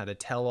Colton had a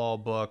tell-all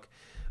book,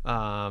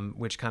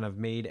 which kind of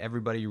made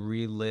everybody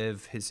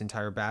relive his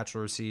entire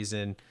Bachelor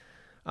season.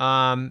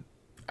 I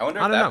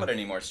wonder if that put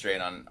any more strain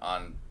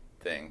on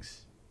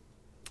things.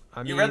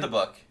 You read the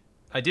book.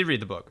 I did read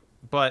the book,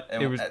 but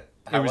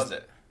how was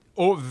it?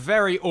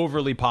 Very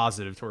overly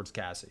positive towards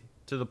Cassie,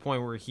 to the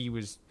point where he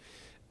was...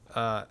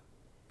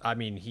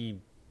 he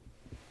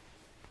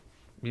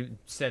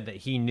said that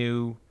he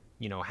knew,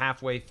 you know,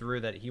 halfway through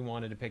that he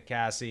wanted to pick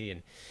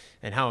Cassie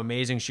and how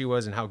amazing she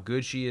was and how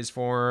good she is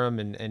for him.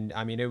 And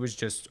I mean, it was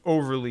just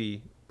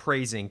overly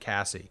praising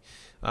Cassie.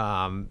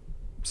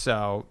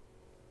 So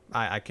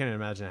I can't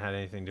imagine it had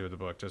anything to do with the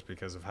book just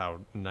because of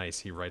how nice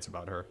he writes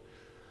about her.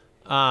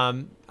 I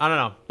don't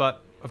know,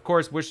 but of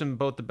course, wish them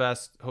both the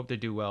best. Hope they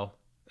do well.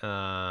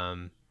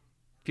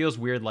 Feels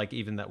weird, like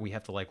even that we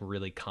have to like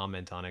really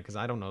comment on it because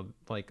I don't know.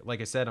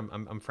 Like I said,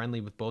 I'm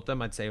friendly with both of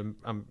them. I'd say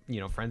I'm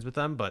you know friends with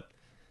them, but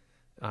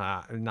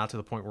not to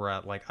the point where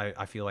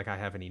I feel like I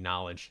have any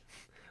knowledge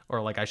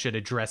or like I should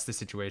address the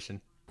situation.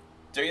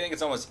 Do you think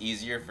it's almost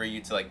easier for you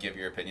to like give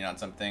your opinion on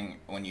something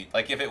when you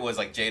like if it was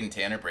like Jade and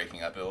Tanner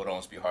breaking up, it would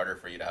almost be harder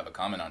for you to have a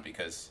comment on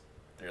because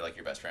they're like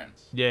your best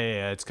friends.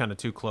 Yeah, it's kind of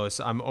too close.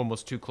 I'm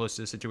almost too close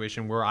to the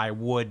situation where I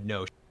would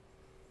know.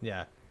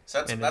 Yeah.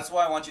 So that's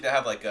why I want you to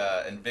have like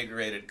a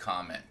invigorated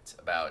comment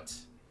about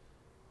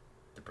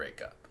the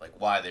breakup, like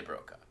why they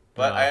broke up.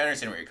 But I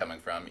understand where you're coming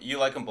from. You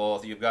like them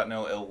both. You've got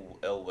no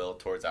ill will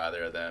towards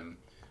either of them.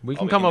 We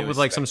can come up with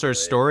like some sort of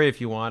story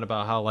if you want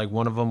about how like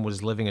one of them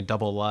was living a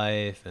double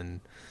life and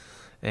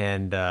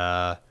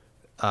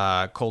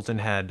Colton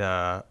had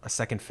a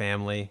second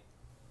family.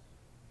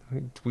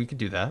 We could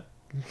do that.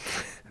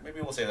 Maybe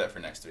we'll save that for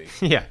next week.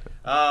 Yeah.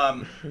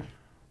 All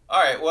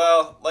right.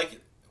 Well, like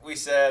we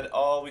said,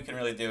 all we can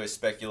really do is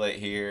speculate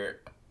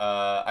here.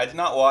 I did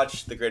not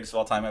watch the Greatest of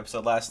All Time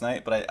episode last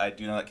night, but I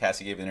do know that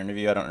Cassie gave an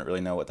interview. I don't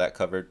really know what that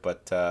covered,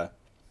 but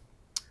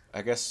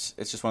I guess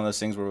it's just one of those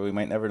things where we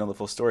might never know the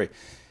full story.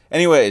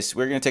 Anyways,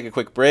 we're going to take a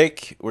quick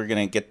break. We're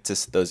going to get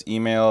to those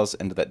emails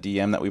and to that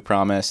DM that we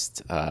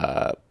promised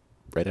right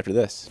after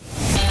this.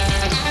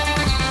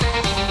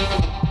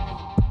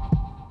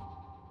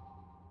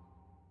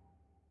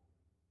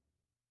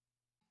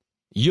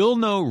 You'll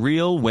know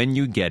real when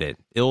you get it.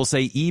 It'll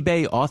say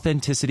eBay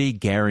Authenticity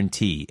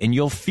Guarantee, and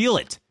you'll feel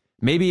it.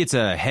 Maybe it's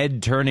a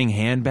head-turning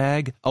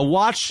handbag, a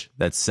watch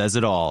that says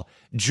it all,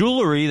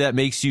 jewelry that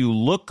makes you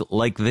look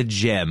like the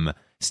gem,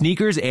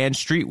 sneakers and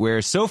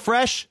streetwear so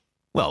fresh,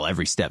 well,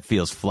 every step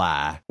feels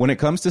fly. When it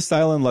comes to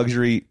style and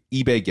luxury,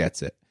 eBay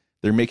gets it.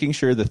 They're making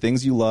sure the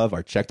things you love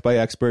are checked by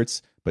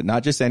experts, but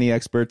not just any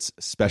experts,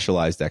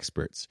 specialized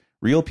experts.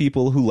 Real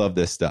people who love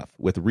this stuff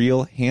with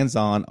real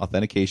hands-on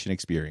authentication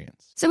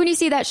experience. So when you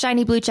see that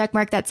shiny blue check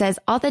mark that says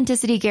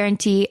Authenticity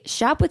Guarantee,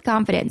 shop with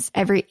confidence.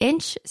 Every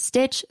inch,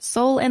 stitch,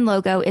 sole, and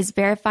logo is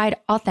verified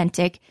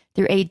authentic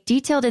through a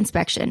detailed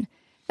inspection.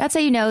 That's how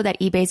you know that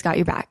eBay's got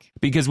your back.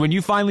 Because when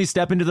you finally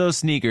step into those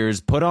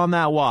sneakers, put on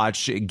that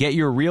watch, get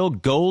your real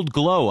gold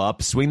glow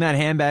up, swing that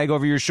handbag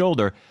over your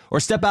shoulder, or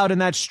step out in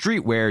that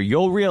streetwear,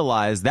 you'll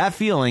realize that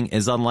feeling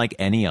is unlike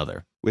any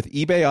other. With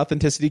eBay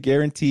Authenticity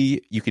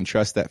Guarantee, you can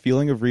trust that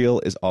feeling of real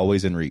is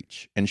always in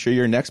reach. Ensure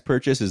your next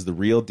purchase is the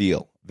real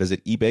deal.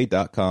 Visit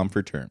ebay.com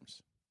for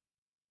terms.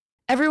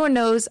 Everyone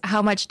knows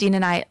how much Dean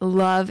and I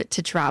love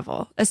to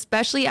travel,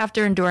 especially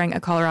after enduring a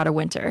Colorado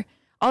winter.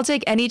 I'll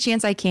take any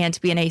chance I can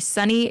to be in a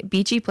sunny,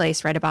 beachy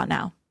place right about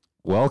now.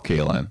 Well,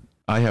 Kaylin,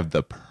 I have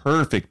the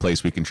perfect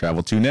place we can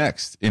travel to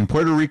next. In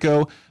Puerto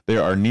Rico,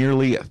 there are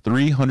nearly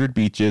 300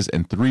 beaches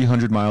and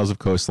 300 miles of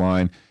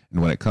coastline.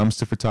 And when it comes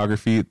to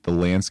photography, the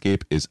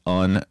landscape is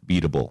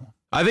unbeatable.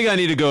 I think I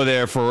need to go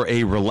there for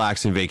a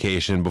relaxing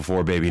vacation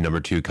before baby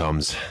number 2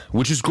 comes,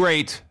 which is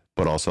great,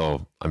 but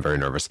also I'm very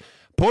nervous.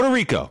 Puerto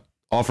Rico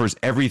offers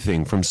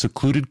everything from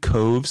secluded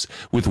coves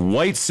with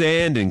white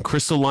sand and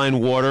crystalline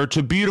water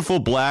to beautiful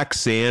black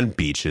sand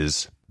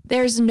beaches.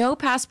 There's no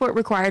passport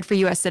required for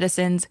U.S.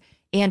 citizens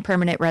and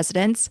permanent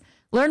residents.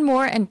 Learn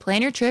more and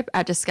plan your trip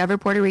at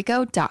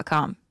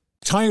discoverpuertorico.com.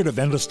 Tired of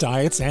endless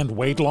diets and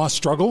weight loss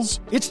struggles?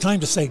 It's time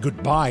to say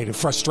goodbye to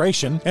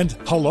frustration and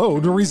hello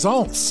to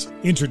results.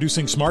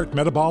 Introducing Smart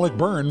Metabolic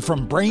Burn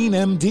from Brain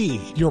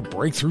MD, your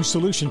breakthrough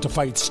solution to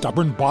fight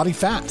stubborn body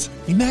fat.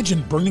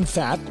 Imagine burning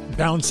fat,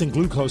 balancing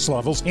glucose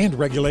levels, and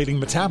regulating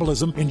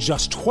metabolism in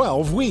just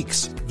 12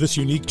 weeks. This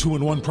unique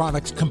 2-in-1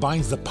 product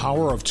combines the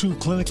power of 2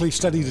 clinically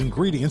studied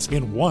ingredients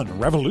in one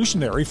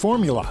revolutionary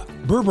formula.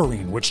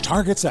 Berberine, which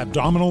targets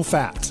abdominal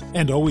fat,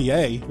 and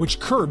OEA, which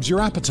curbs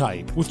your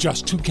appetite. With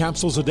just 2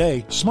 capsules a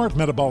day, Smart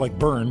Metabolic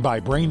Burn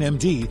by Brain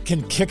MD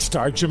can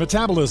kickstart your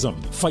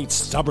metabolism, fight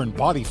stubborn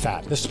body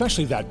fat, especially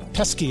that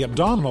pesky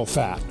abdominal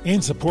fat,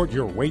 and support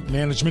your weight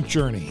management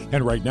journey.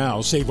 And right now,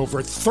 save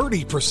over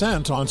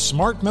 30% on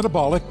Smart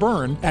Metabolic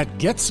Burn at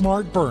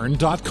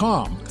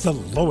GetSmartBurn.com. The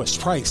lowest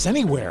price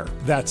anywhere.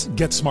 That's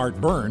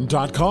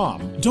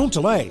GetSmartBurn.com. Don't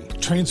delay.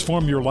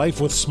 Transform your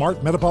life with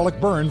Smart Metabolic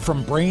Burn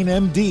from Brain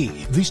MD.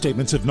 These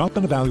statements have not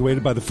been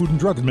evaluated by the Food and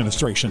Drug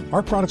Administration.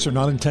 Our products are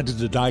not intended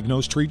to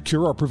diagnose, treat,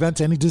 cure, or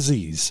prevent any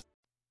disease.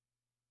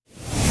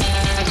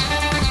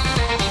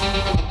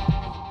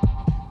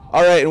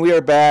 All right, and we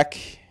are back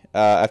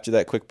after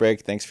that quick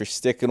break. Thanks for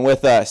sticking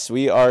with us.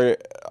 We are,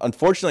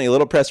 unfortunately, a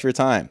little pressed for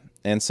time.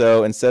 And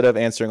so instead of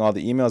answering all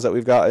the emails that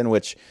we've gotten,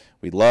 which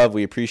we love,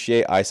 we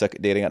appreciate,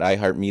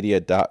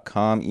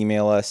 isuckatdating@iheartmedia.com.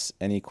 Email us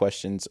any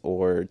questions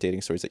or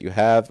dating stories that you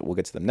have. We'll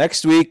get to them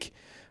next week.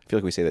 I feel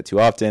like we say that too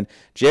often.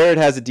 Jared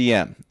has a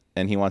DM,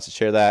 and he wants to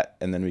share that,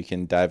 and then we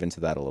can dive into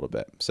that a little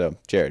bit. So,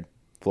 Jared,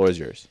 floor is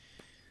yours.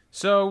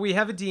 So we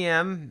have a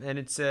DM, and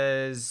it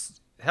says,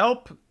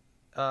 help.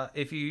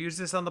 If you use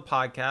this on the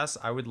podcast,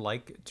 I would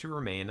like to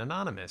remain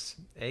anonymous,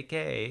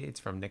 a.k.a. it's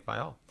from Nick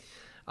Vial.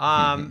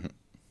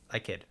 I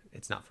kid.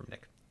 It's not from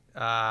Nick.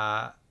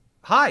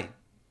 Hi.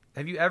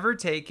 Have you ever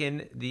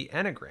taken the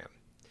Enneagram?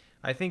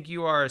 I think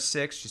you are a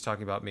 6. She's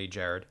talking about me,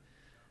 Jared.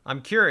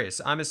 I'm curious.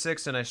 I'm a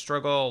 6 and I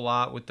struggle a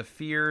lot with the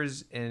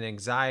fears and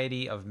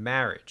anxiety of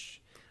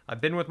marriage. I've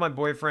been with my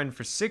boyfriend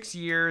for 6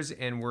 years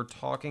and we're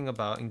talking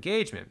about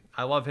engagement.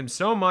 I love him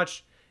so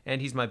much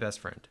and he's my best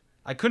friend.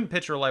 I couldn't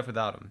picture life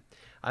without him.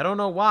 I don't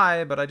know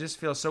why, but I just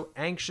feel so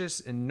anxious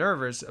and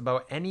nervous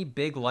about any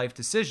big life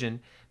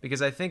decision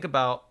because I think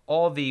about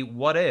all the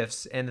what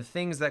ifs and the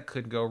things that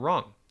could go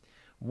wrong.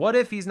 What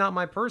if he's not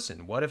my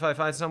person? What if I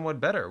find someone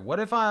better? What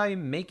if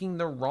I'm making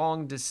the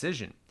wrong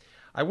decision?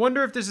 I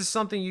wonder if this is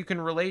something you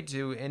can relate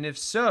to, and if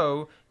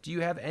so, do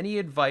you have any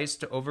advice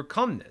to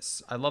overcome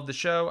this? I love the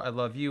show. I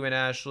love you and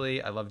Ashley.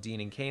 I love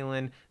Dean and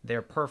Kaylin.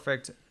 They're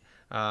perfect.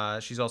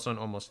 She's also an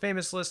Almost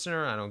Famous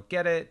listener. I don't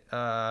get it.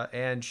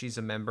 And she's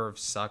a member of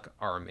Suck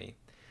Army.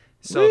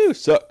 So Woo,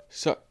 suck.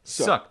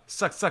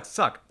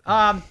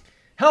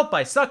 Help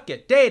by Suck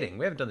Get Dating.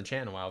 We haven't done the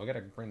chat in a while. We got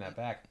to bring that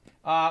back.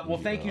 Well,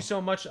 thank you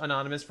so much,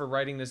 Anonymous, for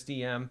writing this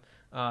DM.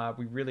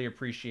 We really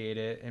appreciate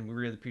it, and we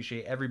really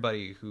appreciate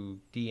everybody who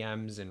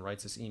DMs and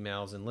writes us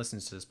emails and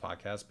listens to this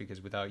podcast,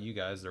 because without you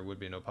guys, there would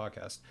be no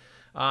podcast.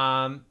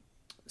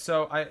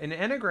 So an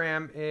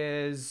Enneagram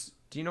is.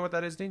 Do you know what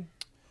that is, Dean?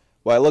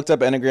 Well, I looked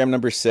up Enneagram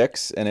number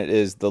 6, and it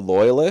is the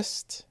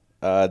loyalist,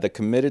 the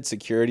committed,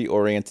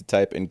 security-oriented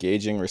type,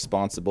 engaging,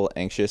 responsible,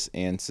 anxious,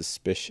 and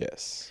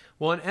suspicious.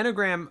 Well, an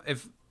Enneagram,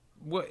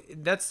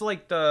 that's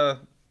like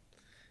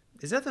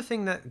is that the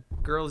thing that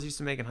girls used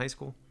to make in high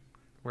school,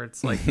 where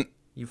it's like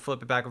you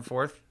flip it back and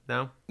forth?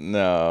 No.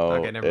 No,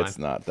 okay, never mind. It's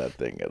not that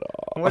thing at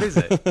all. What is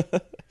it?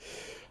 The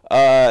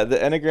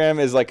Enneagram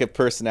is like a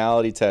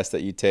personality test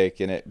that you take,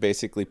 and it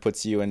basically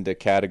puts you into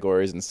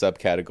categories and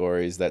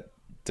subcategories that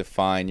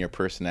define your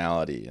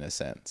personality in a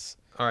sense.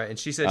 All right, and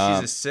she said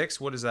she's a 6.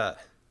 What is that?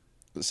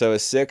 So a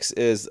 6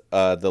 is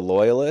the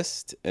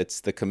loyalist.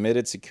 It's the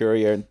committed,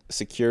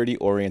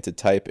 security-oriented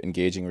type,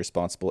 engaging,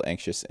 responsible,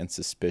 anxious, and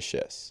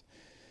suspicious.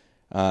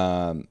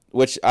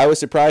 Which I was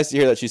surprised to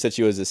hear that she said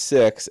she was a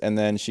 6, and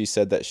then she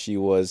said that she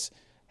was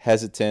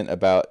hesitant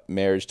about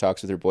marriage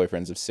talks with her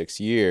boyfriends of 6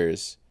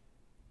 years.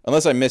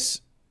 Unless I'm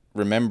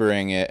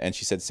misremembering it, and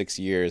she said 6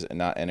 years and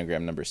not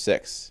Enneagram number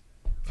 6.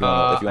 If you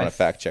want to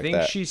fact check that. I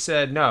think she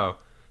said no.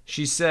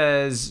 She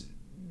says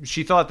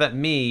she thought that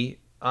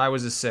I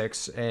was a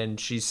 6, and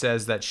she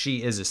says that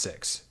she is a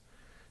 6.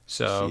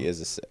 So she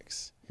is a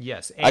 6.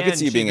 Yes, and I could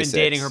see you being a 6. She's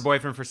been dating her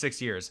boyfriend for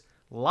 6 years.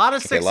 A lot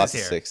of 6s lots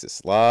here. Of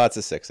 6s. Lots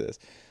of 6s.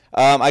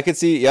 I could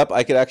see. Yep,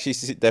 I could actually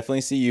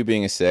definitely see you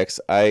being a 6.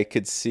 I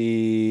could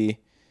see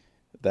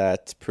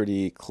that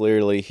pretty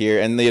clearly here.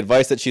 And the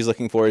advice that she's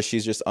looking for is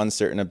she's just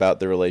uncertain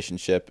about the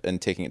relationship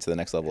and taking it to the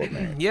next level of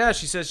marriage. Yeah,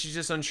 she says she's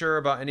just unsure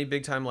about any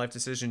big time life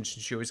decisions.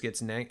 She always gets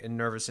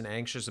nervous and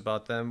anxious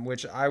about them,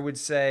 which I would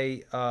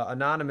say,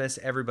 anonymous,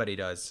 everybody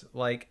does.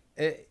 Like,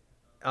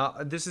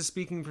 this is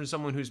speaking from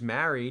someone who's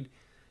married,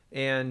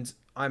 and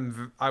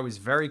I was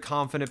very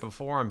confident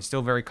before. I'm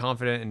still very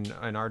confident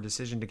in our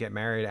decision to get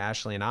married,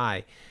 Ashley and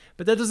I.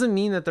 But that doesn't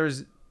mean that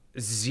there's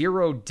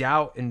zero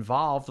doubt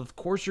involved. Of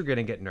course you're going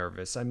to get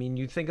nervous. I mean,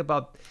 you think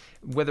about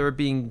whether it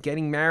being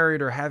getting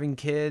married or having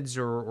kids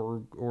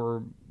or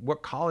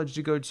what college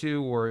to go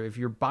to, or if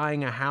you're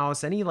buying a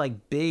house, any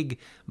like big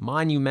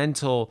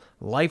monumental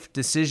life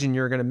decision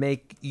you're going to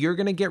make, you're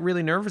going to get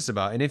really nervous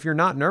about. And if you're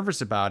not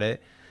nervous about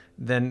it,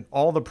 then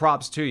all the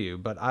props to you.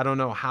 But I don't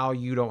know how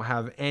you don't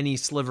have any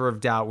sliver of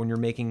doubt when you're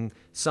making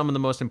some of the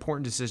most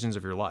important decisions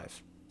of your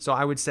life. So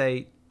I would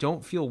say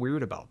don't feel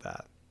weird about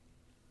that.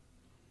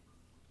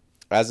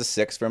 As a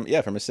 6 from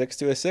a 6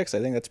 to a 6,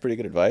 I think that's pretty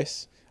good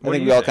advice. I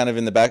think we all kind of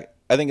in the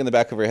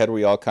back of our head,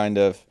 we all kind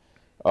of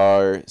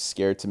are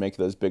scared to make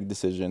those big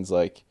decisions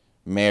like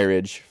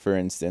marriage, for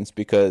instance,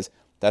 because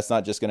that's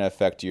not just going to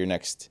affect your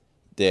next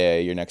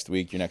day, your next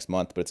week, your next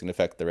month, but it's going to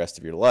affect the rest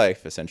of your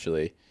life,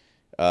 essentially.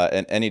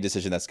 And any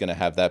decision that's going to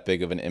have that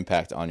big of an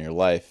impact on your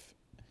life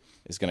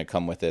is going to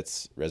come with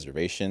its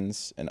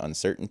reservations and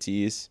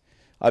uncertainties.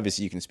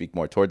 Obviously, you can speak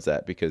more towards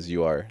that because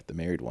you are the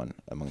married one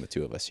among the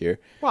two of us here.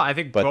 Well, I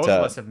think both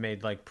of us have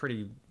made like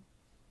pretty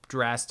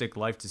drastic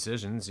life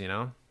decisions, you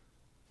know?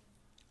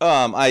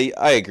 I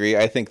agree.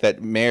 I think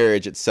that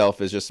marriage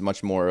itself is just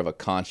much more of a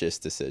conscious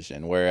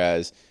decision,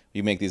 whereas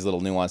you make these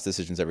little nuanced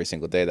decisions every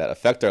single day that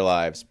affect our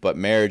lives. But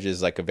marriage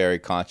is like a very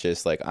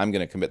conscious, like, I'm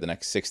going to commit the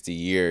next 60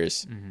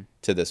 years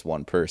to this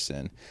one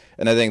person.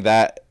 And I think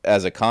that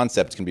as a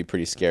concept can be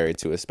pretty scary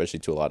too, especially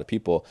to a lot of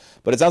people.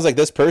 But it sounds like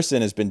this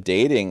person has been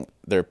dating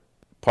their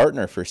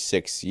partner for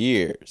 6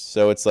 years.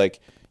 So it's like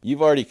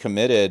you've already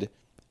committed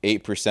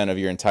 8% of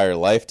your entire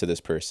life to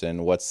this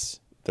person. What's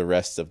the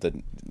rest of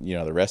the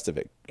rest of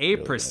it?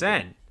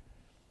 8%?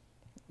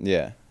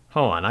 Yeah.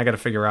 Hold on. I got to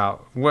figure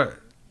out the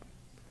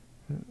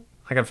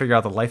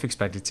life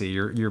expectancy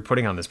you're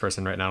putting on this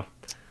person right now.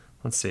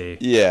 Let's see.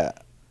 Yeah.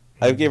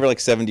 I gave her like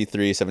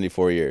 73,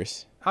 74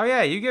 years. Oh,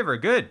 yeah. You gave her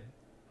good.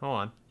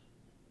 Hold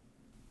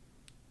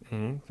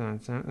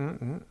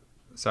on.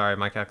 Sorry,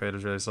 my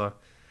calculator's really slow.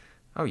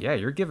 Oh, yeah.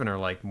 You're giving her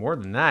like more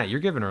than that.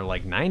 You're giving her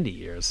like 90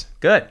 years.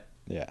 Good.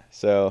 Yeah.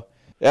 So,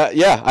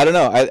 yeah. I don't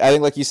know. I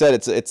think, like you said,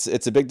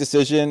 it's a big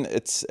decision.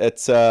 It's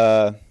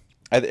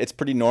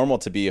pretty normal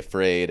to be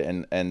afraid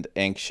and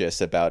anxious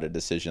about a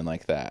decision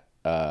like that.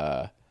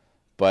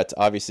 But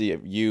obviously,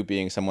 you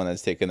being someone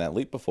that's taken that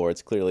leap before,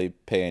 it's clearly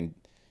paying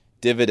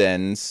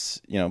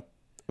dividends,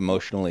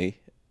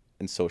 emotionally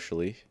and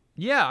socially.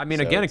 Yeah, I mean,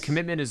 so again, a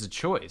commitment is a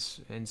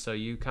choice. And so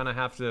you kind of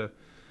have to,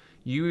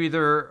 you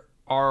either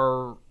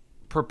are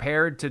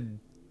prepared to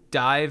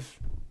dive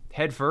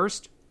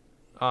headfirst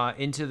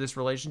into this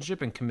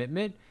relationship and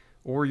commitment,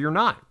 or you're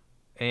not.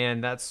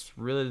 And that's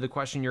really the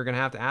question you're going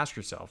to have to ask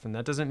yourself. And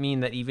that doesn't mean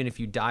that even if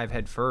you dive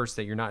head first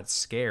that you're not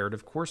scared.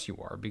 Of course you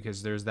are,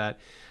 because there's that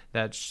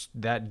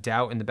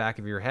doubt in the back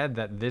of your head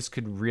that this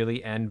could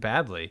really end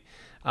badly.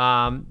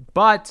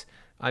 But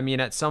I mean,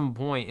 at some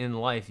point in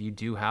life, you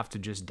do have to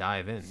just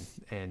dive in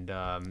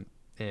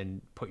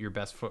and put your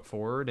best foot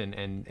forward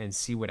and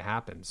see what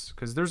happens.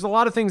 Because there's a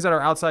lot of things that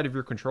are outside of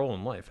your control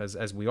in life,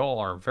 as we all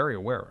are very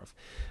aware of.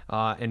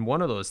 And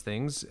one of those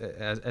things,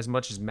 as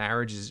much as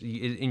marriage is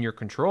in your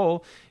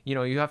control,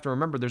 you have to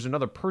remember there's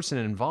another person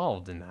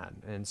involved in that.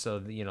 And so,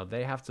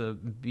 they have to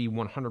be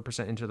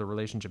 100% into the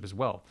relationship as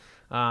well.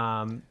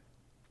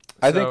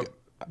 I think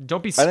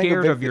don't be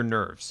scared of your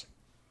nerves.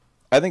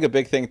 I think a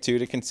big thing too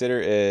to consider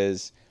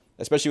is,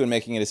 especially when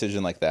making a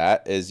decision like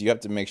that, is you have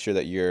to make sure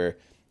that you're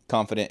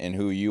confident in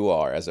who you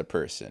are as a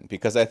person,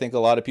 because I think a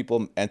lot of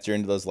people enter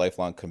into those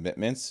lifelong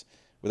commitments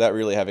without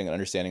really having an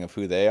understanding of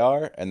who they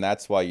are, and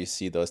that's why you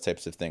see those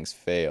types of things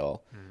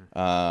fail.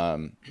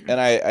 And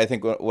I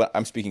think what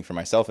I'm speaking for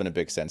myself in a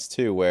big sense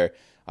too, where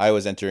I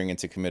was entering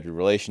into committed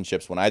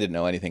relationships when I didn't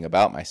know anything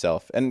about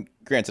myself. And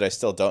granted, I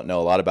still don't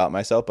know a lot about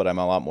myself, but I'm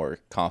a lot more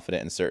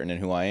confident and certain in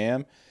who I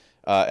am.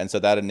 And so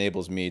that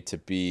enables me to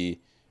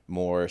be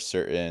more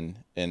certain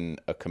in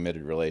a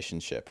committed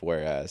relationship,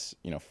 whereas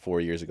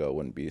 4 years ago it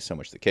wouldn't be so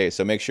much the case.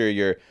 So make sure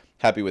you're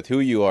happy with who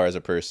you are as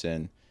a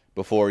person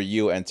before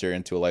you enter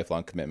into a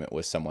lifelong commitment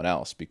with someone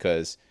else,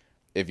 because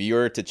if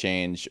you're to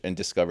change and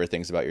discover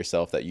things about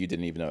yourself that you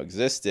didn't even know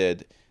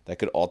existed that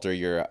could alter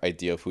your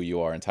idea of who you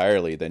are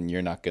entirely, then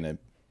you're not going to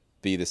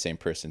be the same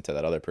person to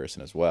that other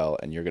person as well,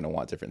 and you're going to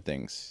want different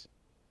things.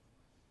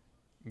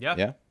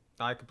 Yeah,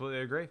 I completely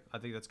agree. I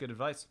think that's good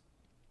advice.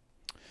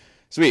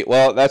 Sweet.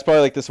 Well, that's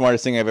probably like the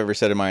smartest thing I've ever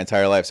said in my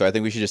entire life. So I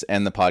think we should just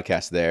end the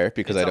podcast there,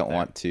 because I don't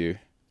want to.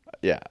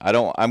 Yeah, I'm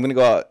going to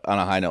go out on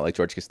a high note like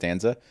George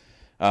Costanza.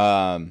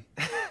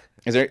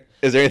 Is there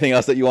anything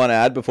else that you want to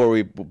add before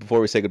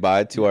we say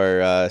goodbye to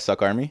our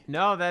Suck Army?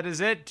 No, that is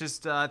it.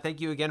 Just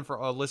thank you again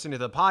for listening to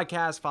the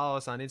podcast. Follow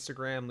us on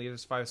Instagram. Leave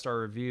us 5-star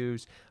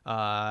reviews.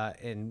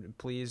 And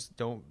please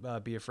don't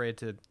be afraid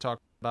to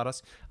talk about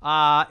us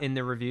in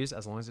the reviews,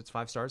 as long as it's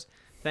 5 stars.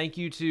 Thank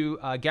you to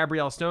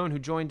Gabrielle Stone, who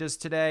joined us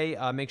today.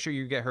 Make sure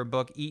you get her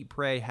book, Eat,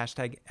 Pray,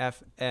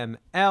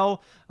 #FML,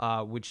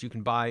 which you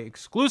can buy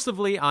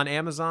exclusively on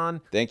Amazon.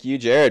 Thank you,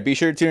 Jared. Be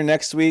sure to tune in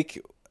next week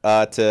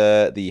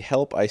to the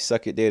Help I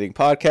Suck at Dating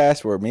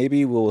podcast, where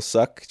maybe we'll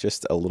suck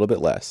just a little bit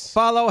less.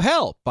 Follow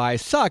Help I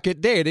Suck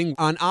at Dating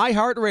on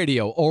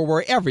iHeartRadio or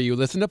wherever you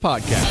listen to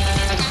podcasts.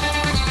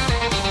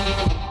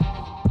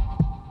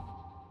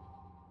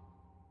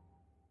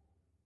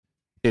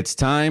 It's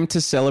time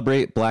to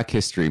celebrate Black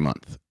History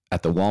Month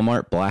at the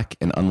Walmart Black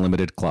and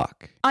Unlimited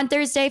Clock. On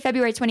Thursday,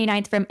 February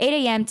 29th from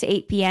 8 a.m. to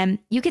 8 p.m.,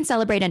 you can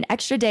celebrate an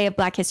extra day of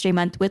Black History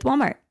Month with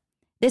Walmart.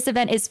 This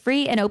event is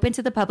free and open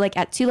to the public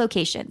at 2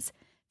 locations,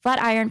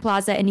 Flatiron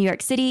Plaza in New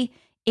York City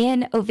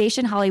and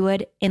Ovation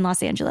Hollywood in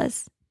Los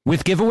Angeles.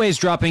 With giveaways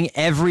dropping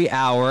every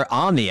hour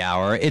on the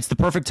hour, it's the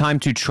perfect time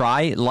to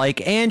try,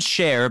 like, and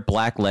share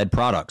Black-led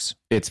products.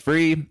 It's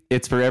free,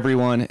 it's for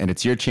everyone, and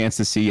it's your chance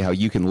to see how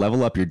you can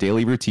level up your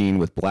daily routine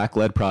with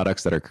Black-led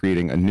products that are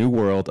creating a new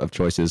world of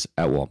choices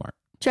at Walmart.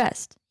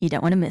 Trust, you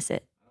don't want to miss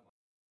it.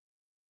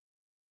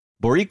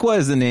 Boricua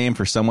is the name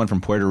for someone from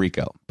Puerto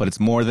Rico, but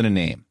it's more than a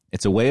name.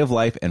 It's a way of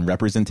life and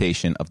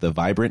representation of the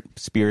vibrant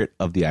spirit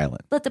of the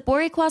island. Let the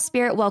Boricua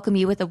spirit welcome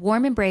you with a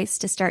warm embrace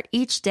to start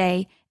each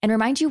day and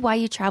remind you why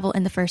you travel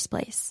in the first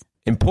place.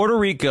 In Puerto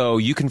Rico,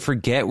 you can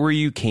forget where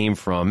you came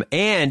from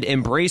and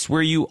embrace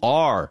where you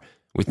are.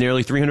 With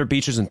nearly 300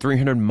 beaches and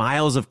 300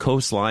 miles of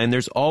coastline,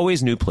 there's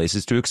always new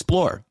places to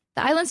explore.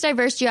 The island's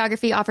diverse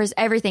geography offers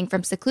everything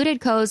from secluded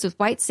coves with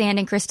white sand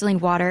and crystalline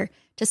water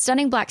to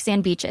stunning black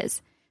sand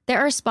beaches. There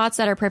are spots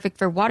that are perfect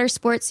for water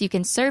sports. You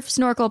can surf,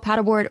 snorkel,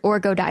 paddleboard, or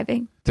go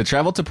diving. To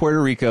travel to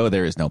Puerto Rico,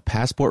 there is no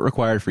passport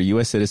required for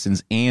U.S.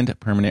 citizens and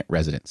permanent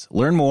residents.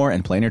 Learn more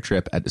and plan your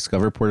trip at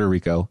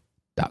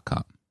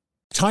discoverpuertorico.com.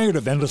 Tired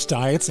of endless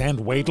diets and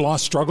weight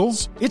loss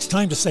struggles? It's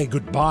time to say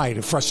goodbye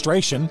to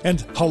frustration and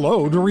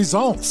hello to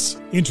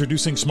results.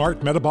 Introducing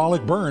Smart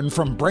Metabolic Burn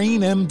from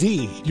Brain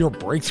MD, your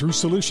breakthrough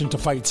solution to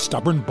fight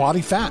stubborn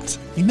body fat.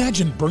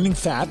 Imagine burning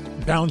fat,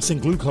 balancing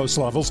glucose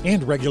levels,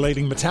 and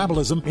regulating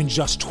metabolism in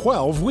just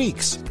 12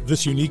 weeks.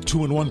 This unique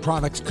 2-in-1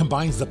 product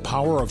combines the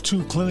power of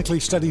 2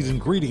 clinically studied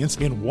ingredients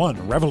in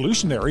one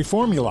revolutionary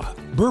formula.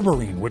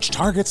 Berberine, which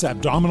targets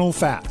abdominal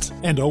fat,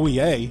 and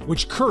OEA,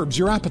 which curbs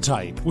your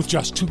appetite. With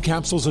just 2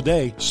 capsules a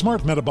day,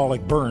 Smart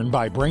Metabolic Burn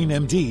by Brain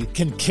MD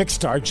can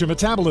kickstart your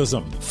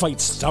metabolism,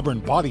 fight stubborn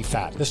body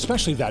fat,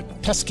 especially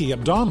that pesky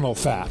abdominal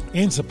fat,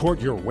 and support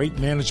your weight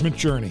management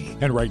journey.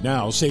 And right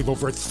now, save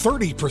over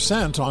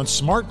 30% on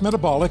Smart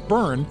Metabolic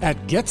Burn at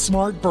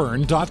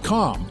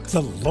GetSmartBurn.com.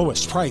 The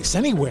lowest price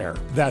anywhere.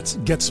 That's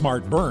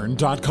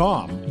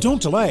GetSmartBurn.com.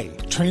 Don't delay.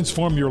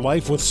 Transform your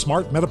life with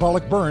Smart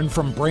Metabolic Burn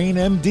from Brain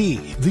MD.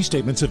 These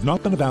statements have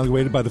not been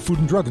evaluated by the Food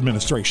and Drug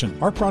Administration.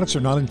 Our products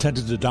are not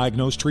intended to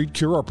diagnose, treat,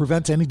 cure, or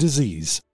prevent any disease.